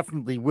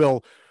definitely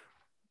will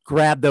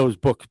grab those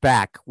books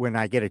back when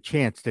I get a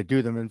chance to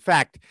do them. In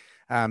fact,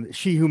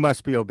 She Who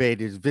Must Be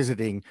Obeyed is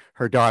visiting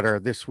her daughter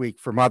this week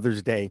for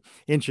Mother's Day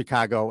in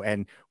Chicago.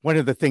 And one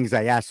of the things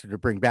I asked her to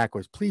bring back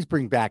was, please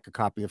bring back a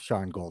copy of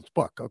Sean Gold's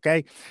book.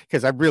 Okay.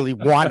 Because I really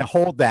want to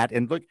hold that.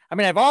 And look, I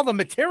mean, I have all the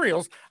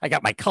materials. I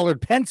got my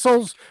colored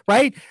pencils,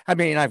 right? I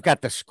mean, I've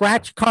got the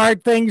scratch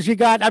card things you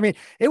got. I mean,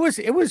 it was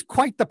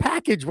quite the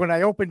package when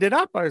I opened it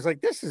up. I was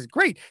like, this is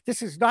great.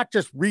 This is not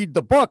just read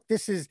the book.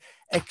 This is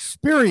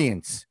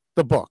experience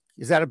the book.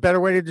 Is that a better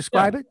way to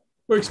describe it?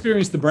 Or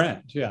experience the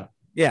brand. Yeah.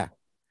 Yeah.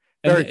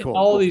 Very cool.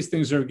 All these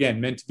things are,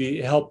 again, meant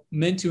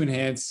to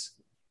enhance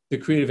the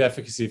creative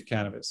efficacy of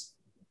cannabis.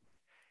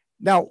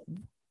 Now,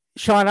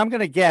 Sean, I'm going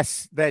to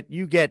guess that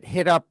you get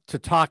hit up to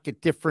talk at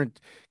different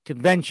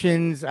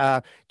conventions.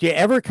 Do you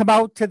ever come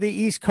out to the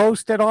East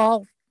Coast at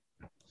all?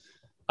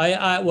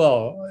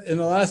 Well, in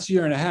the last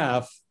year and a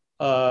half,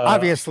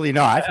 obviously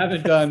not. I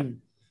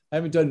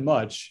haven't done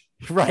much.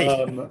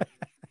 Right.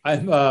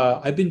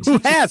 I've been teaching. Who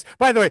has,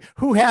 by the way,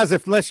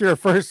 unless you're a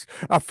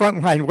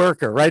frontline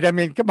worker, right? I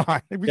mean, come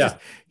on.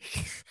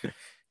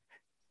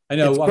 I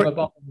know.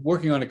 I'm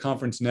working on a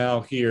conference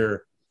now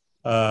here.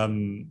 I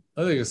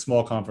think a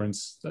small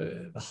conference.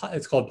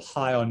 It's called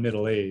High on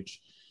Middle Age,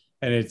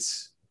 and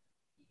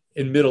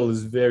middle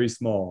is very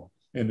small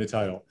in the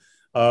title.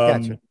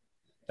 Gotcha.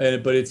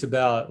 But it's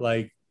about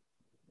like,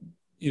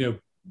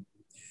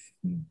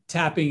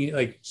 tapping,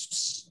 like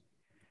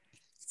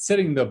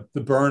setting the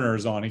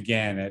burners on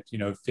again at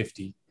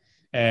 50,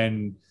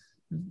 and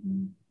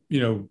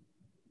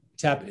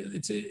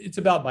it's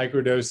about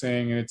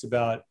microdosing, and it's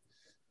about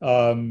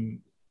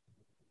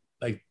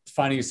like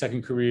finding a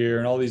second career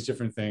and all these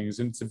different things.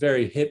 And it's a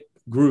very hip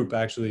group,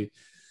 actually.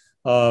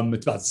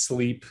 It's about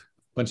sleep, a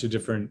bunch of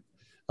different.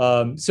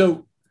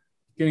 So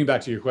getting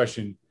back to your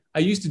question, I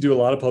used to do a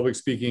lot of public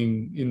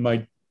speaking in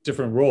my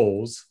different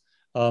roles.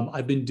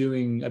 I've been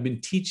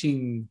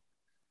teaching.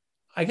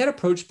 I got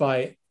approached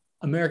by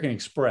American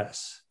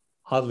Express,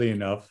 oddly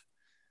enough.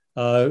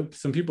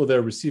 Some people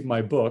there received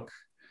my book,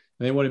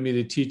 and they wanted me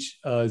to teach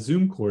a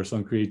Zoom course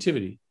on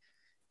creativity.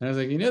 And I was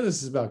like,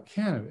 this is about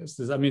cannabis.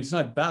 It's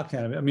not about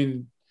cannabis. I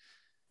mean,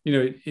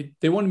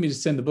 they wanted me to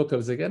send the book. I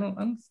was like,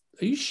 are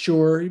you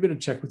sure? You better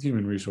check with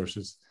human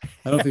resources.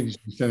 I don't think you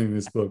should be sending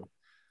this book.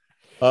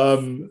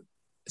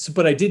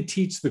 But I did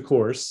teach the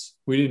course.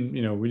 We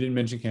didn't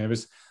mention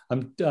cannabis.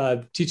 I'm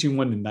teaching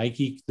one to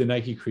Nike, the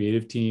Nike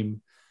creative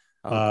team.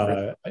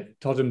 I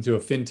taught them to a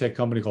fintech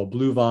company called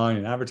Blue Vine,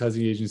 an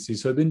advertising agency.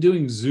 So I've been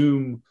doing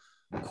Zoom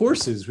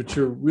courses, which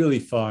are really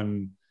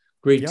fun,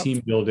 great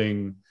team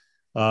building.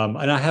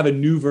 And I have a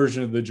new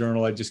version of the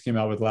journal I just came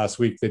out with last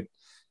week that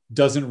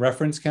doesn't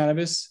reference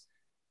cannabis,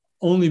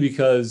 only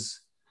because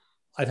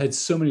I've had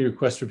so many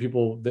requests for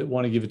people that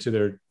want to give it to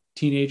their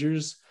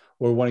teenagers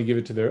or want to give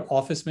it to their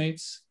office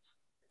mates.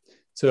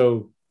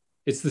 So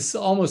it's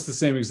almost the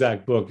same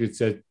exact book.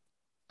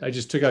 I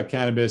just took out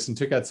cannabis and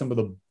took out some of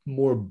the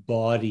more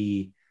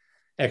body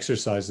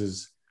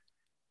exercises.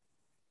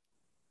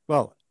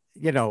 Well,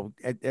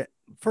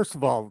 first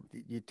of all,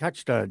 you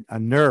touched a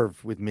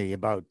nerve with me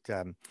about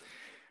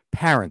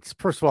parents.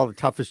 First of all, the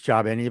toughest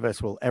job any of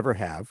us will ever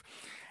have.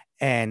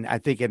 And I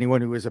think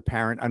anyone who is a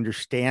parent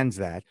understands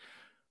that.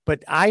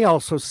 But I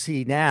also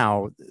see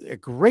now a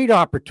great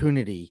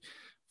opportunity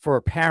for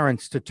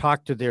parents to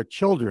talk to their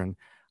children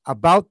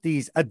about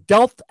these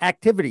adult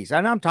activities.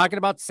 And I'm talking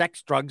about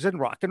sex, drugs, and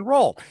rock and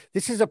roll.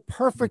 This is a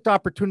perfect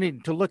opportunity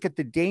to look at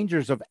the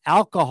dangers of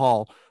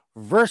alcohol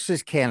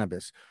versus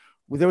cannabis.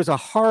 There was a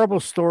horrible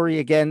story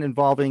again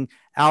involving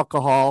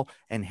alcohol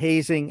and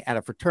hazing at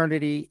a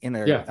fraternity in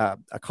a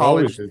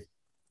college.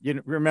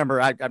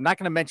 Remember, I'm not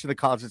going to mention the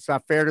college. It's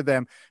not fair to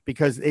them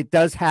because it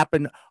does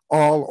happen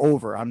all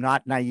over. I'm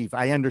not naive.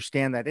 I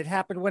understand that. It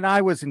happened when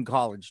I was in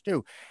college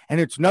too.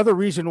 And it's another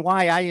reason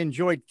why I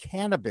enjoyed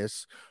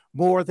cannabis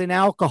more than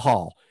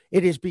alcohol.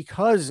 It is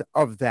because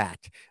of that.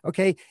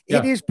 Okay. Yeah.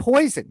 It is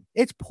poison.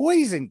 It's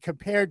poison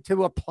compared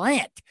to a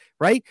plant,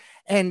 right?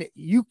 And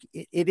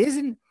it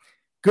isn't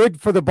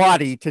good for the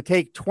body to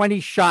take 20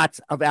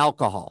 shots of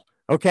alcohol.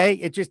 Okay.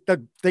 It just,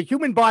 the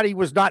human body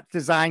was not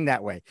designed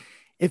that way.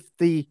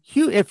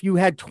 If you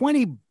had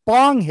 20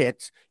 bong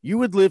hits, you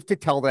would live to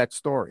tell that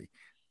story.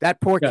 That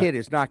poor kid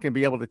is not going to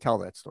be able to tell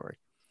that story.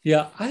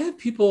 Yeah. I have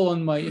people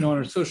on my, on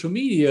our social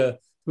media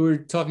who are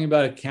talking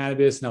about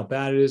cannabis and how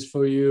bad it is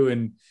for you,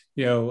 and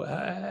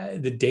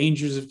the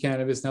dangers of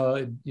cannabis, and how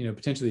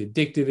potentially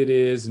addictive it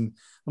is. And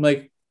I'm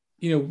like,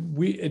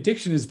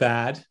 addiction is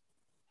bad.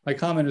 My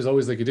comment is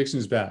always like addiction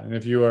is bad. And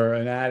if you are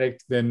an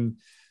addict, then,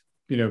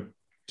 do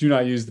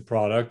not use the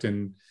product.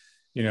 And,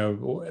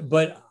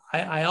 but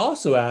I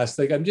also asked,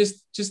 like, I'm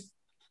just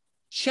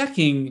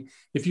checking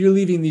if you're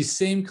leaving these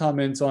same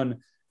comments on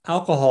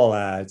alcohol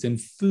ads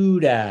and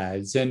food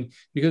ads, and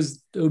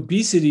because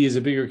obesity is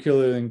a bigger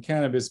killer than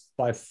cannabis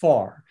by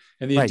far.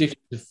 And the addiction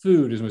to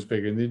food is much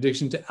bigger, and the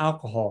addiction to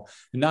alcohol.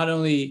 And not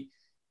only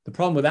the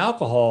problem with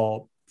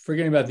alcohol,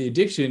 forgetting about the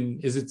addiction,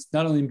 is it's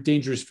not only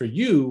dangerous for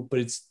you, but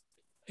it's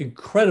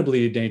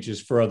incredibly dangerous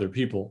for other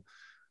people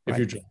if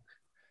you're drunk.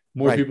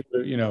 More people,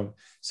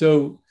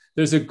 So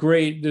there's a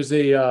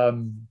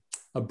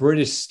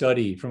British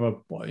study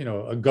from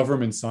a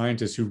government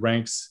scientist who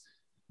ranks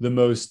the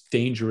most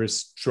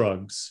dangerous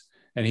drugs,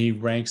 and he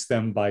ranks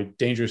them by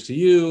dangerous to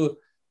you.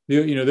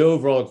 The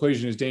overall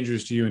equation is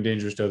dangerous to you and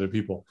dangerous to other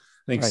people.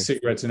 I think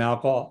cigarettes and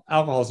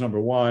alcohol is number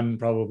one,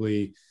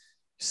 probably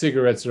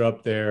cigarettes are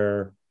up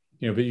there,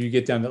 but you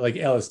get down to like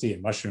LSD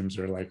and mushrooms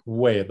are like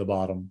way at the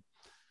bottom,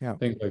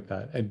 things like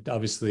that. And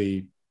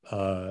obviously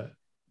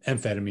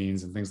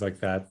amphetamines and things like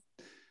that.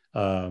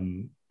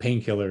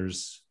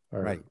 Painkillers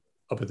are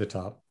up at the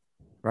top.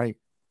 Right.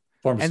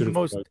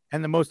 Pharmaceutical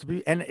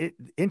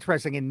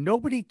Interesting. And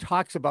nobody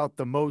talks about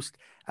the most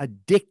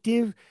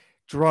addictive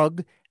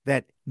drug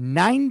that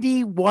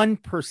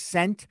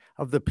 91%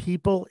 of the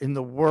people in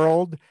the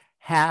world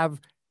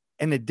have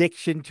an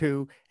addiction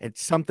to.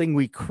 It's something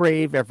we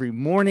crave every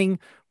morning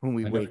when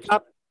we wake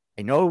up.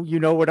 I know you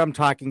know what I'm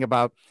talking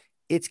about.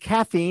 It's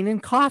caffeine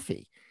and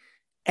coffee.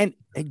 And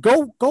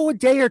go a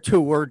day or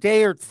two or a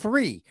day or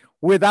three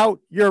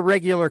without your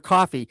regular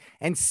coffee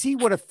and see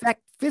what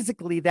effect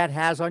physically that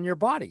has on your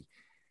body.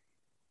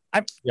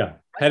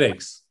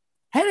 Headaches,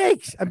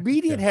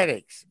 immediate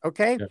headaches.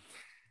 Okay. Yeah.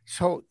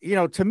 So,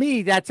 to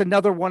me, that's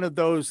another one of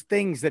those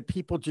things that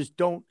people just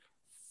don't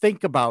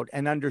think about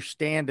and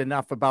understand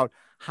enough about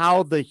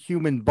how the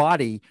human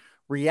body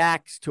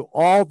reacts to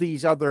all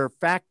these other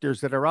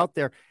factors that are out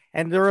there.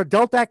 And they're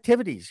adult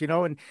activities,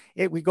 and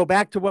we go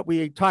back to what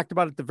we talked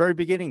about at the very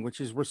beginning, which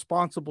is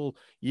responsible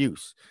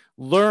use.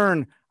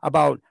 Learn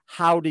about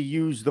how to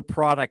use the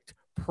product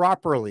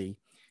properly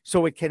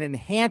so it can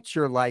enhance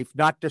your life,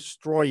 not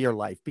destroy your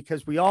life,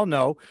 because we all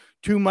know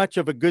too much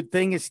of a good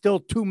thing is still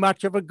too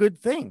much of a good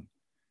thing.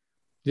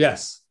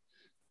 Yes.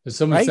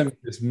 Someone sent me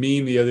this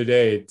meme the other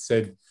day. It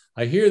said,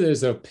 I hear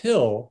there's a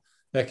pill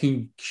that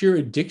can cure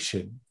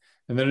addiction.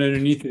 And then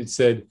underneath it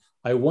said,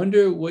 I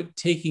wonder what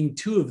taking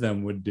 2 of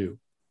them would do.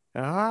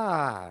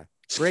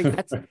 Great.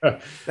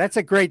 That's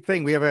a great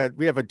thing. We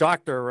have a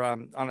doctor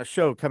on a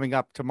show coming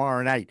up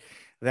tomorrow night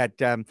that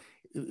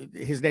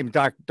his name is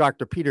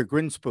Dr. Peter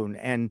Grinspoon,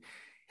 and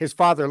his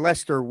father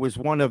Lester was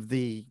one of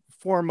the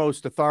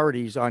foremost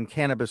authorities on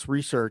cannabis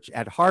research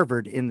at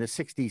Harvard in the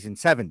 60s and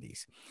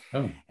 70s.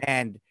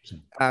 And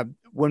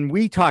when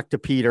we talked to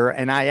Peter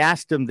and I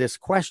asked him this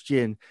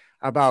question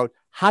about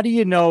how do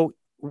you know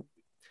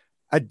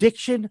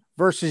addiction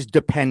versus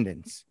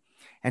dependence?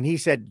 And he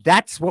said,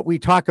 that's what we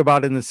talk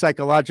about in the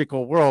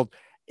psychological world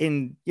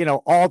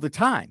all the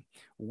time.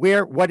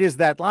 What is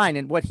that line?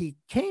 And what he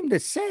came to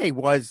say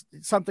was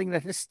something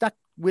that has stuck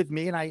with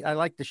me, and I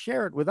like to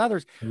share it with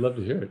others. I'd love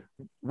to hear it.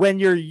 When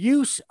your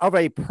use of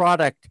a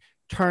product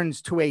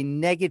turns to a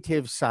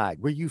negative side,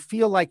 where you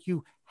feel like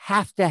you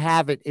have to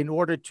have it in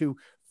order to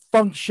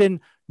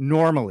function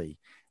normally,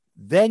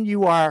 then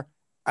you are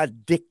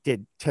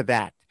addicted to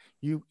that.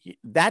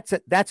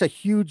 That's a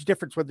huge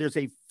difference when there's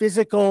a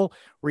physical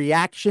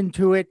reaction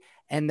to it,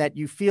 and that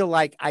you feel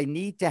like I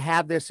need to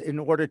have this in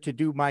order to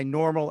do my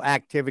normal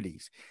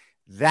activities.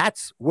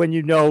 That's when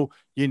you know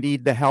you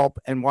need the help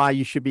and why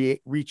you should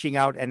be reaching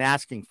out and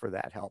asking for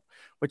that help,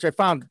 which I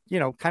found,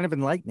 kind of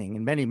enlightening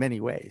in many, many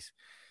ways.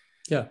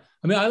 Yeah.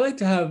 I mean, I like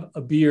to have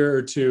a beer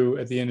or two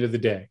at the end of the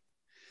day.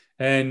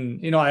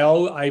 And,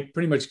 I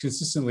pretty much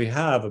consistently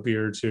have a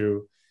beer or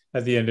two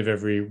at the end of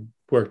every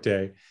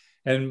workday.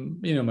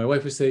 And, my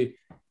wife would say,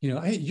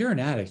 you're an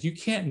addict. You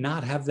can't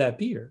not have that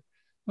beer.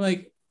 I'm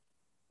like,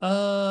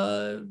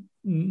 not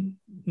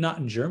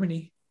in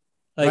Germany.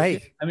 I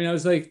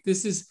was like,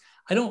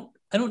 I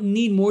don't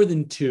need more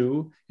than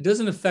 2. It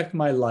doesn't affect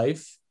my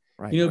life,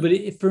 but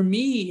for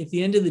me, at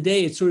the end of the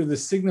day, it's sort of the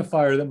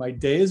signifier that my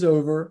day is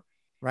over.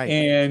 Right.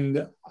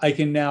 And I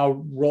can now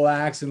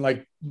relax and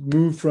like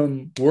move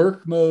from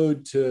work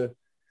mode to,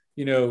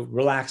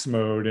 relax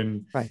mode.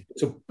 And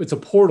it's a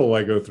portal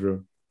I go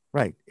through.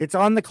 Right. It's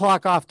on the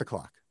clock, off the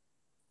clock.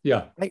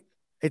 Yeah. Right.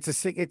 It's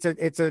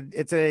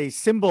a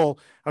symbol.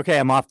 Okay,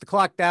 I'm off the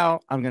clock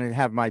now. I'm going to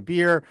have my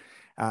beer.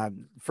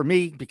 For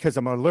me, because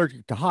I'm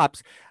allergic to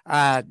hops,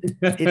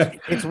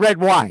 it's red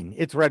wine.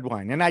 It's red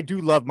wine. And I do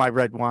love my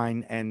red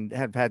wine and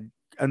have had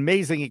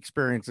amazing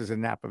experiences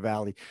in Napa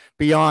Valley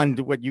beyond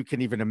what you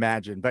can even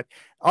imagine. But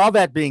all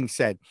that being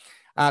said,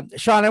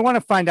 Sean, I want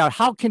to find out,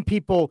 how can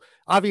people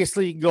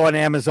obviously go on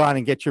Amazon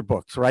and get your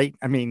books, right?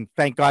 I mean,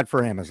 thank God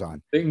for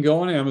Amazon. They can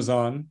go on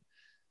Amazon.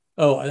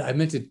 Oh, I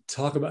meant to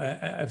talk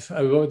about,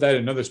 I wrote that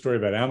another story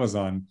about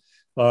Amazon.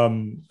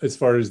 As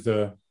far as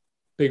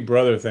Big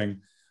Brother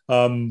thing.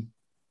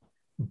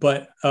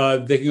 But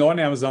they can go on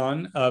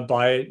Amazon,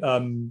 buy it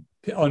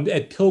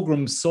at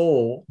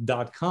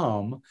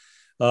pilgrimsoul.com.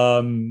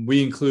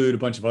 We include a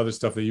bunch of other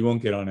stuff that you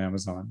won't get on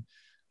Amazon,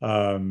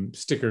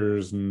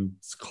 stickers and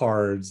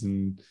cards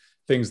and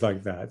things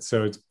like that.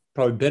 So it's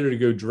probably better to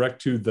go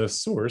direct to the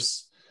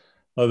source.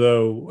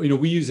 Although,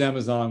 we use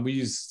Amazon, we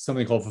use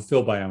something called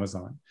Fulfilled by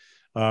Amazon.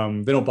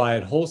 They don't buy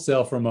it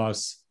wholesale from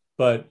us,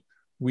 but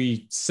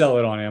we sell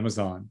it on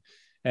Amazon.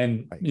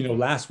 And,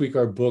 last week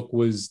our book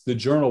the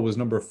journal was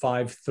number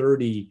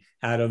 530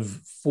 out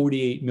of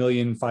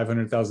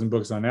 48,500,000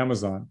 books on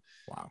Amazon.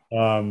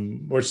 Wow.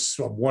 Which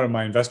one of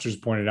my investors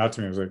pointed out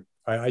to me. I was like,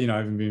 I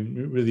haven't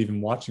been really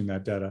even watching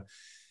that data.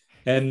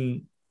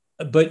 And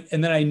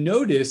then I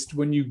noticed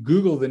when you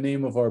Google the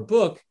name of our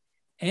book,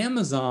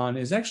 Amazon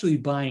is actually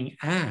buying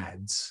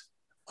ads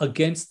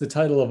against the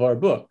title of our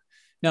book.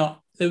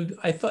 Now,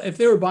 I thought if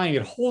they were buying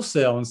it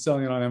wholesale and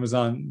selling it on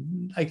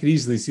Amazon, I could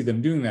easily see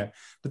them doing that.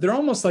 But they're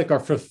almost like our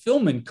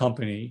fulfillment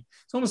company.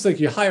 It's almost like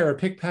you hire a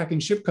pick, pack,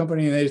 and ship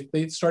company and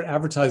they start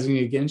advertising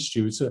against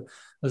you. So I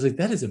was like,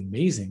 that is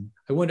amazing.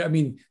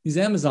 These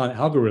Amazon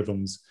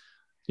algorithms,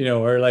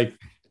 are like,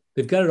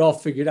 they've got it all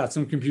figured out.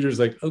 Some computers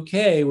like,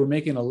 okay, we're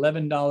making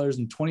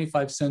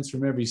 $11.25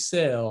 from every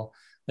sale.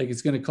 Like,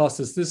 it's going to cost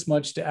us this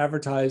much to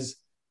advertise.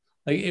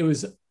 Like, it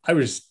was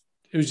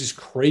just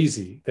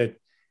crazy that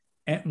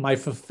my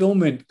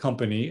fulfillment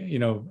company,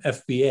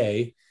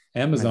 FBA,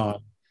 Amazon,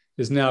 right,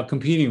 is now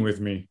competing with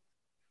me,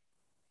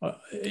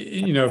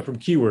 from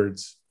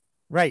keywords.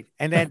 Right.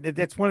 And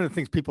that's one of the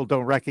things people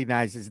don't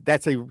recognize is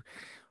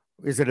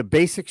is it a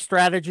basic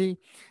strategy?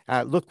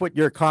 Look what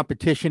your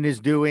competition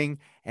is doing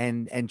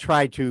and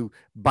try to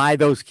buy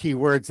those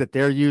keywords that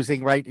they're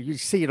using, right? You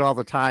see it all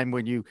the time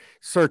when you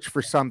search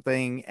for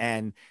something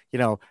and,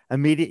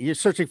 immediately you're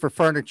searching for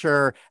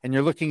furniture and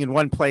you're looking in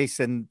one place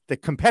and the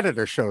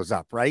competitor shows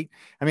up, right?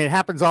 It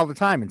happens all the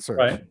time in search.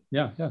 Right.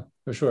 Yeah,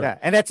 for sure. Yeah.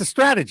 And that's a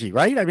strategy,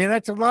 right?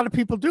 That's a lot of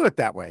people do it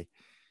that way.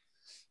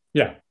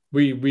 Yeah.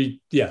 We're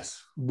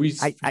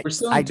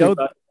selling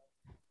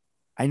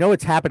I know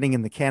it's happening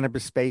in the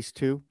cannabis space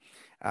too,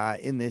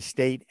 in this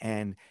state,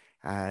 and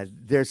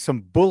there's some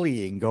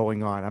bullying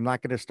going on. I'm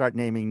not going to start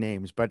naming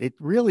names, but it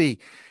really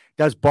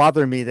does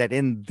bother me that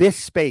in this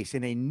space,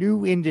 in a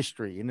new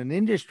industry, in an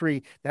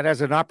industry that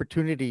has an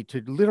opportunity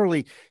to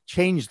literally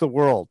change the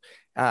world,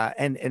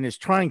 and is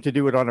trying to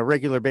do it on a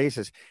regular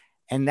basis,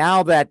 and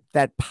now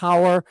that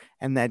power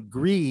and that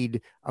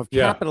greed of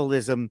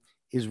capitalism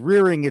is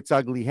rearing its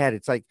ugly head.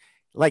 It's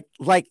like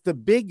the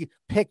big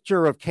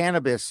picture of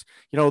cannabis,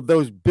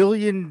 those $1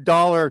 billion,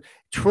 $1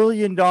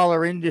 trillion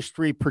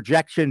industry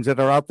projections that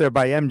are out there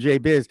by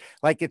MJ Biz,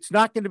 like it's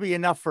not going to be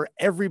enough for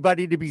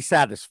everybody to be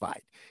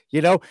satisfied.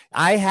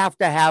 I have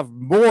to have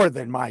more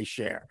than my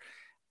share.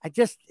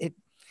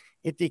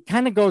 It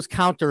kind of goes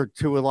counter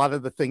to a lot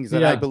of the things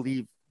that I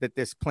believe that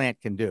this plant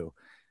can do.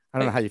 I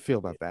don't know how you feel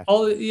about that.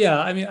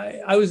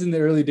 I was in the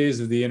early days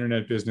of the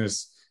internet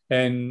business,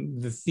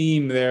 and the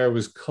theme there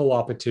was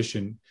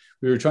co-opetition.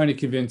 We were trying to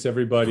convince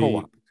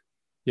everybody.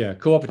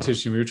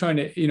 Co-opetition. We were trying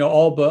to,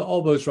 all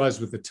boats rise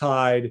with the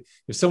tide.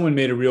 If someone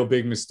made a real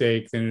big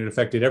mistake, then it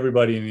affected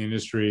everybody in the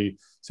industry.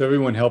 So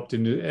everyone helped,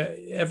 and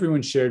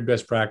everyone shared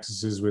best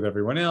practices with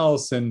everyone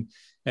else. And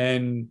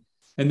then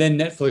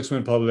Netflix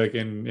went public,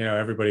 and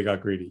everybody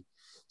got greedy.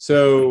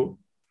 So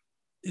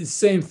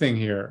same thing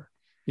here.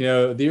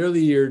 The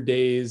early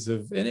days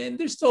of, and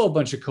there's still a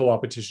bunch of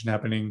co-opetition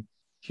happening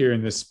here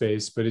in this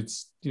space, but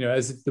it's,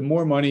 as the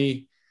more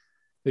money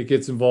that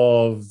gets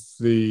involved,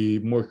 the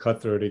more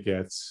cutthroat it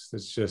gets.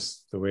 That's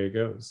just the way it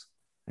goes.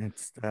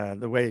 It's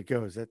the way it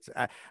goes.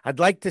 I'd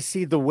like to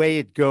see the way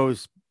it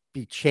goes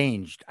be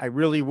changed. I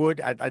really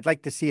would. I'd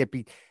like to see it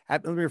be,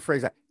 let me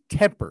rephrase that,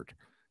 tempered.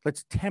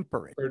 Let's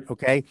temper it,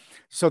 okay?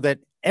 So that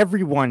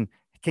everyone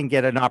can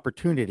get an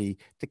opportunity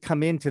to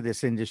come into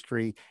this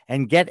industry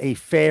and get a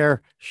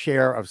fair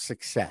share of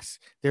success.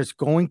 There's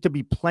going to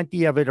be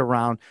plenty of it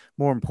around.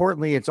 More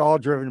importantly, it's all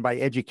driven by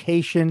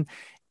education.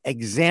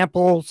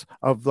 Examples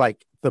of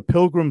like the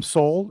Pilgrim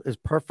Soul is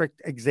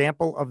perfect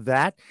example of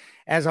that,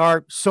 as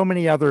are so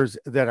many others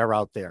that are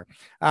out there.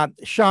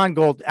 Sean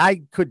Gold,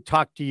 I could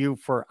talk to you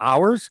for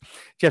hours,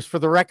 just for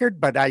the record,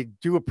 but I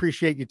do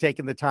appreciate you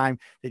taking the time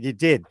that you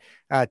did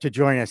to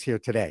join us here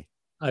today.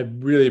 I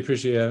really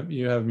appreciate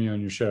you having me on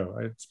your show.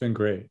 It's been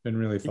great. It's been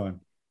really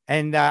fun.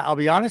 And I'll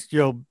be honest,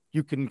 you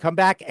can come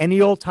back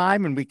any old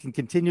time and we can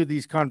continue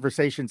these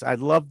conversations. I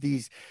love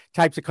these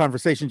types of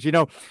conversations.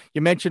 You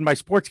mentioned my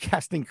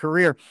sportscasting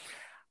career.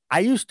 I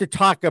used to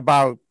talk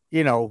about,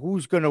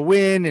 who's going to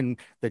win and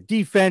the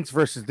defense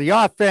versus the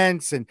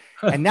offense. And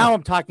now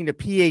I'm talking to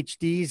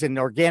PhDs in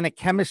organic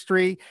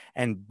chemistry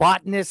and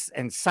botanists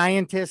and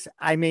scientists.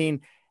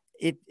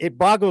 It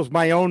boggles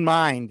my own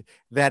mind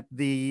that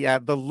the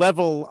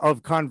level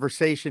of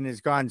conversation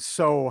has gone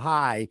so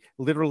high,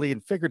 literally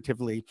and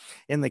figuratively,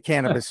 in the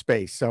cannabis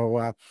space.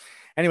 So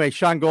anyway,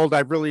 Sean Gold,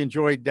 I've really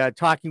enjoyed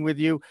talking with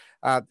you.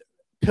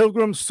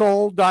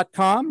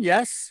 Pilgrimsoul.com,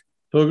 yes?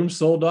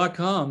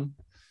 Pilgrimsoul.com.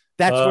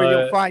 That's where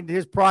you'll find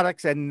his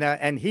products,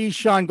 and he's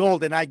Sean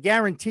Gold. And I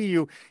guarantee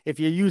you, if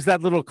you use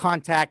that little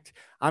contact,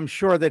 I'm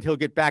sure that he'll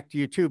get back to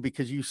you too,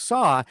 because you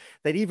saw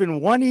that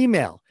even one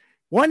email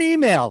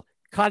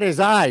caught his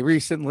eye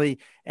recently,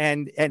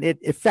 and it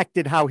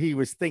affected how he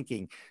was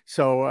thinking.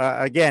 So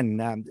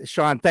again,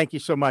 Sean, thank you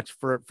so much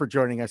for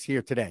joining us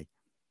here today.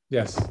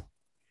 Yes.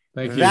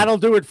 Thank you. That'll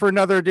do it for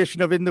another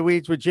edition of In the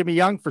Weeds with Jimmy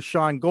Young. For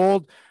Sean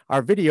Gold,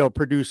 our video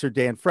producer,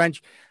 Dan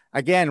French.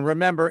 Again,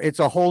 remember, it's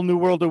a whole new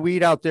world of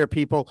weed out there,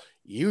 people.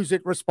 Use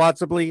it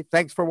responsibly.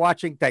 Thanks for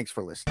watching. Thanks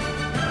for listening.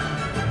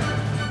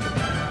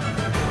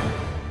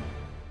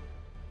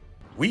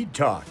 Weed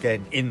Talk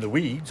and In the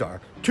Weeds are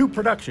two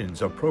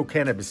productions of Pro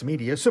Cannabis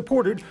Media,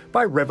 supported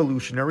by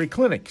Revolutionary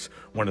Clinics,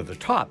 one of the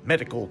top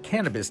medical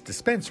cannabis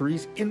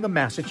dispensaries in the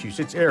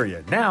Massachusetts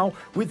area, now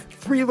with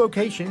 3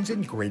 locations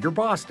in Greater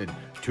Boston,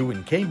 2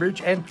 in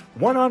Cambridge, and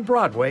 1 on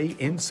Broadway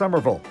in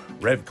Somerville.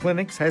 Rev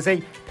Clinics has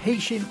a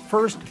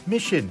patient-first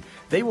mission.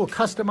 They will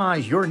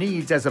customize your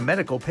needs as a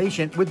medical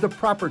patient with the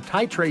proper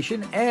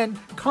titration and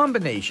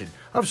combination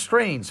of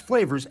strains,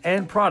 flavors,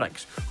 and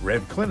products.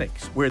 Rev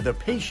Clinics, where the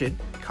patient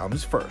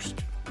comes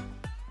first.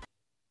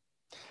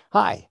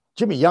 Hi,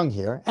 Jimmy Young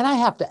here, and I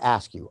have to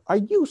ask you, are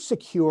you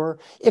secure?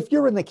 If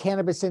you're in the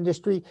cannabis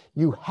industry,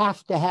 you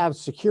have to have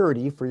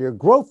security for your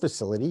grow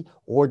facility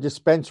or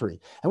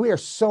dispensary. And we are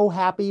so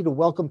happy to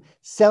welcome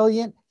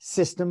Salient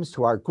Systems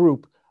to our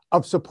group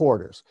of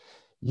supporters.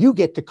 You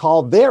get to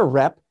call their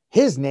rep.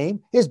 His name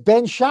is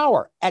Ben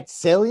Shower at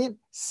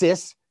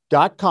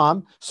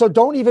SalientSys.com. So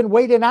don't even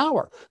wait an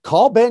hour.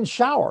 Call Ben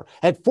Shower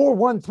at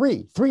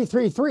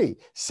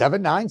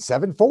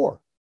 413-333-7974.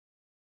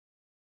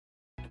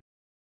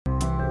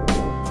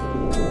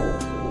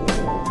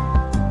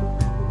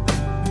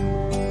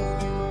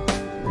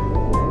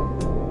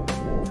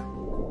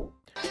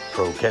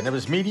 Pro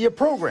Cannabis Media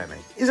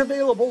programming is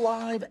available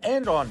live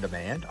and on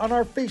demand on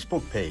our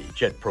Facebook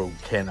page at Pro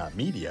Canna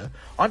Media,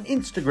 on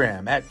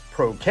Instagram at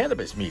Pro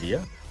Cannabis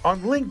Media,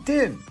 on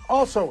LinkedIn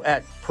also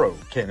at Pro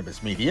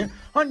Cannabis Media,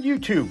 on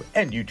YouTube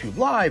and YouTube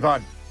Live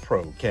on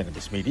Pro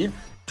Cannabis Media,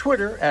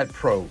 Twitter at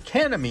Pro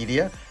Canna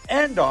Media,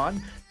 and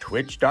on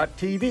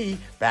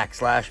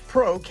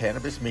twitch.tv/Pro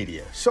Cannabis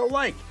Media. So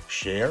like,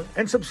 share,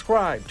 and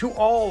subscribe to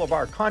all of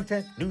our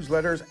content,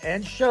 newsletters,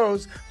 and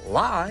shows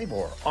live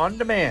or on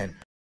demand.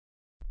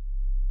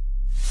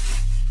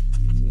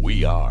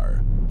 We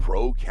are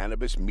Pro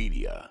Cannabis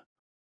Media.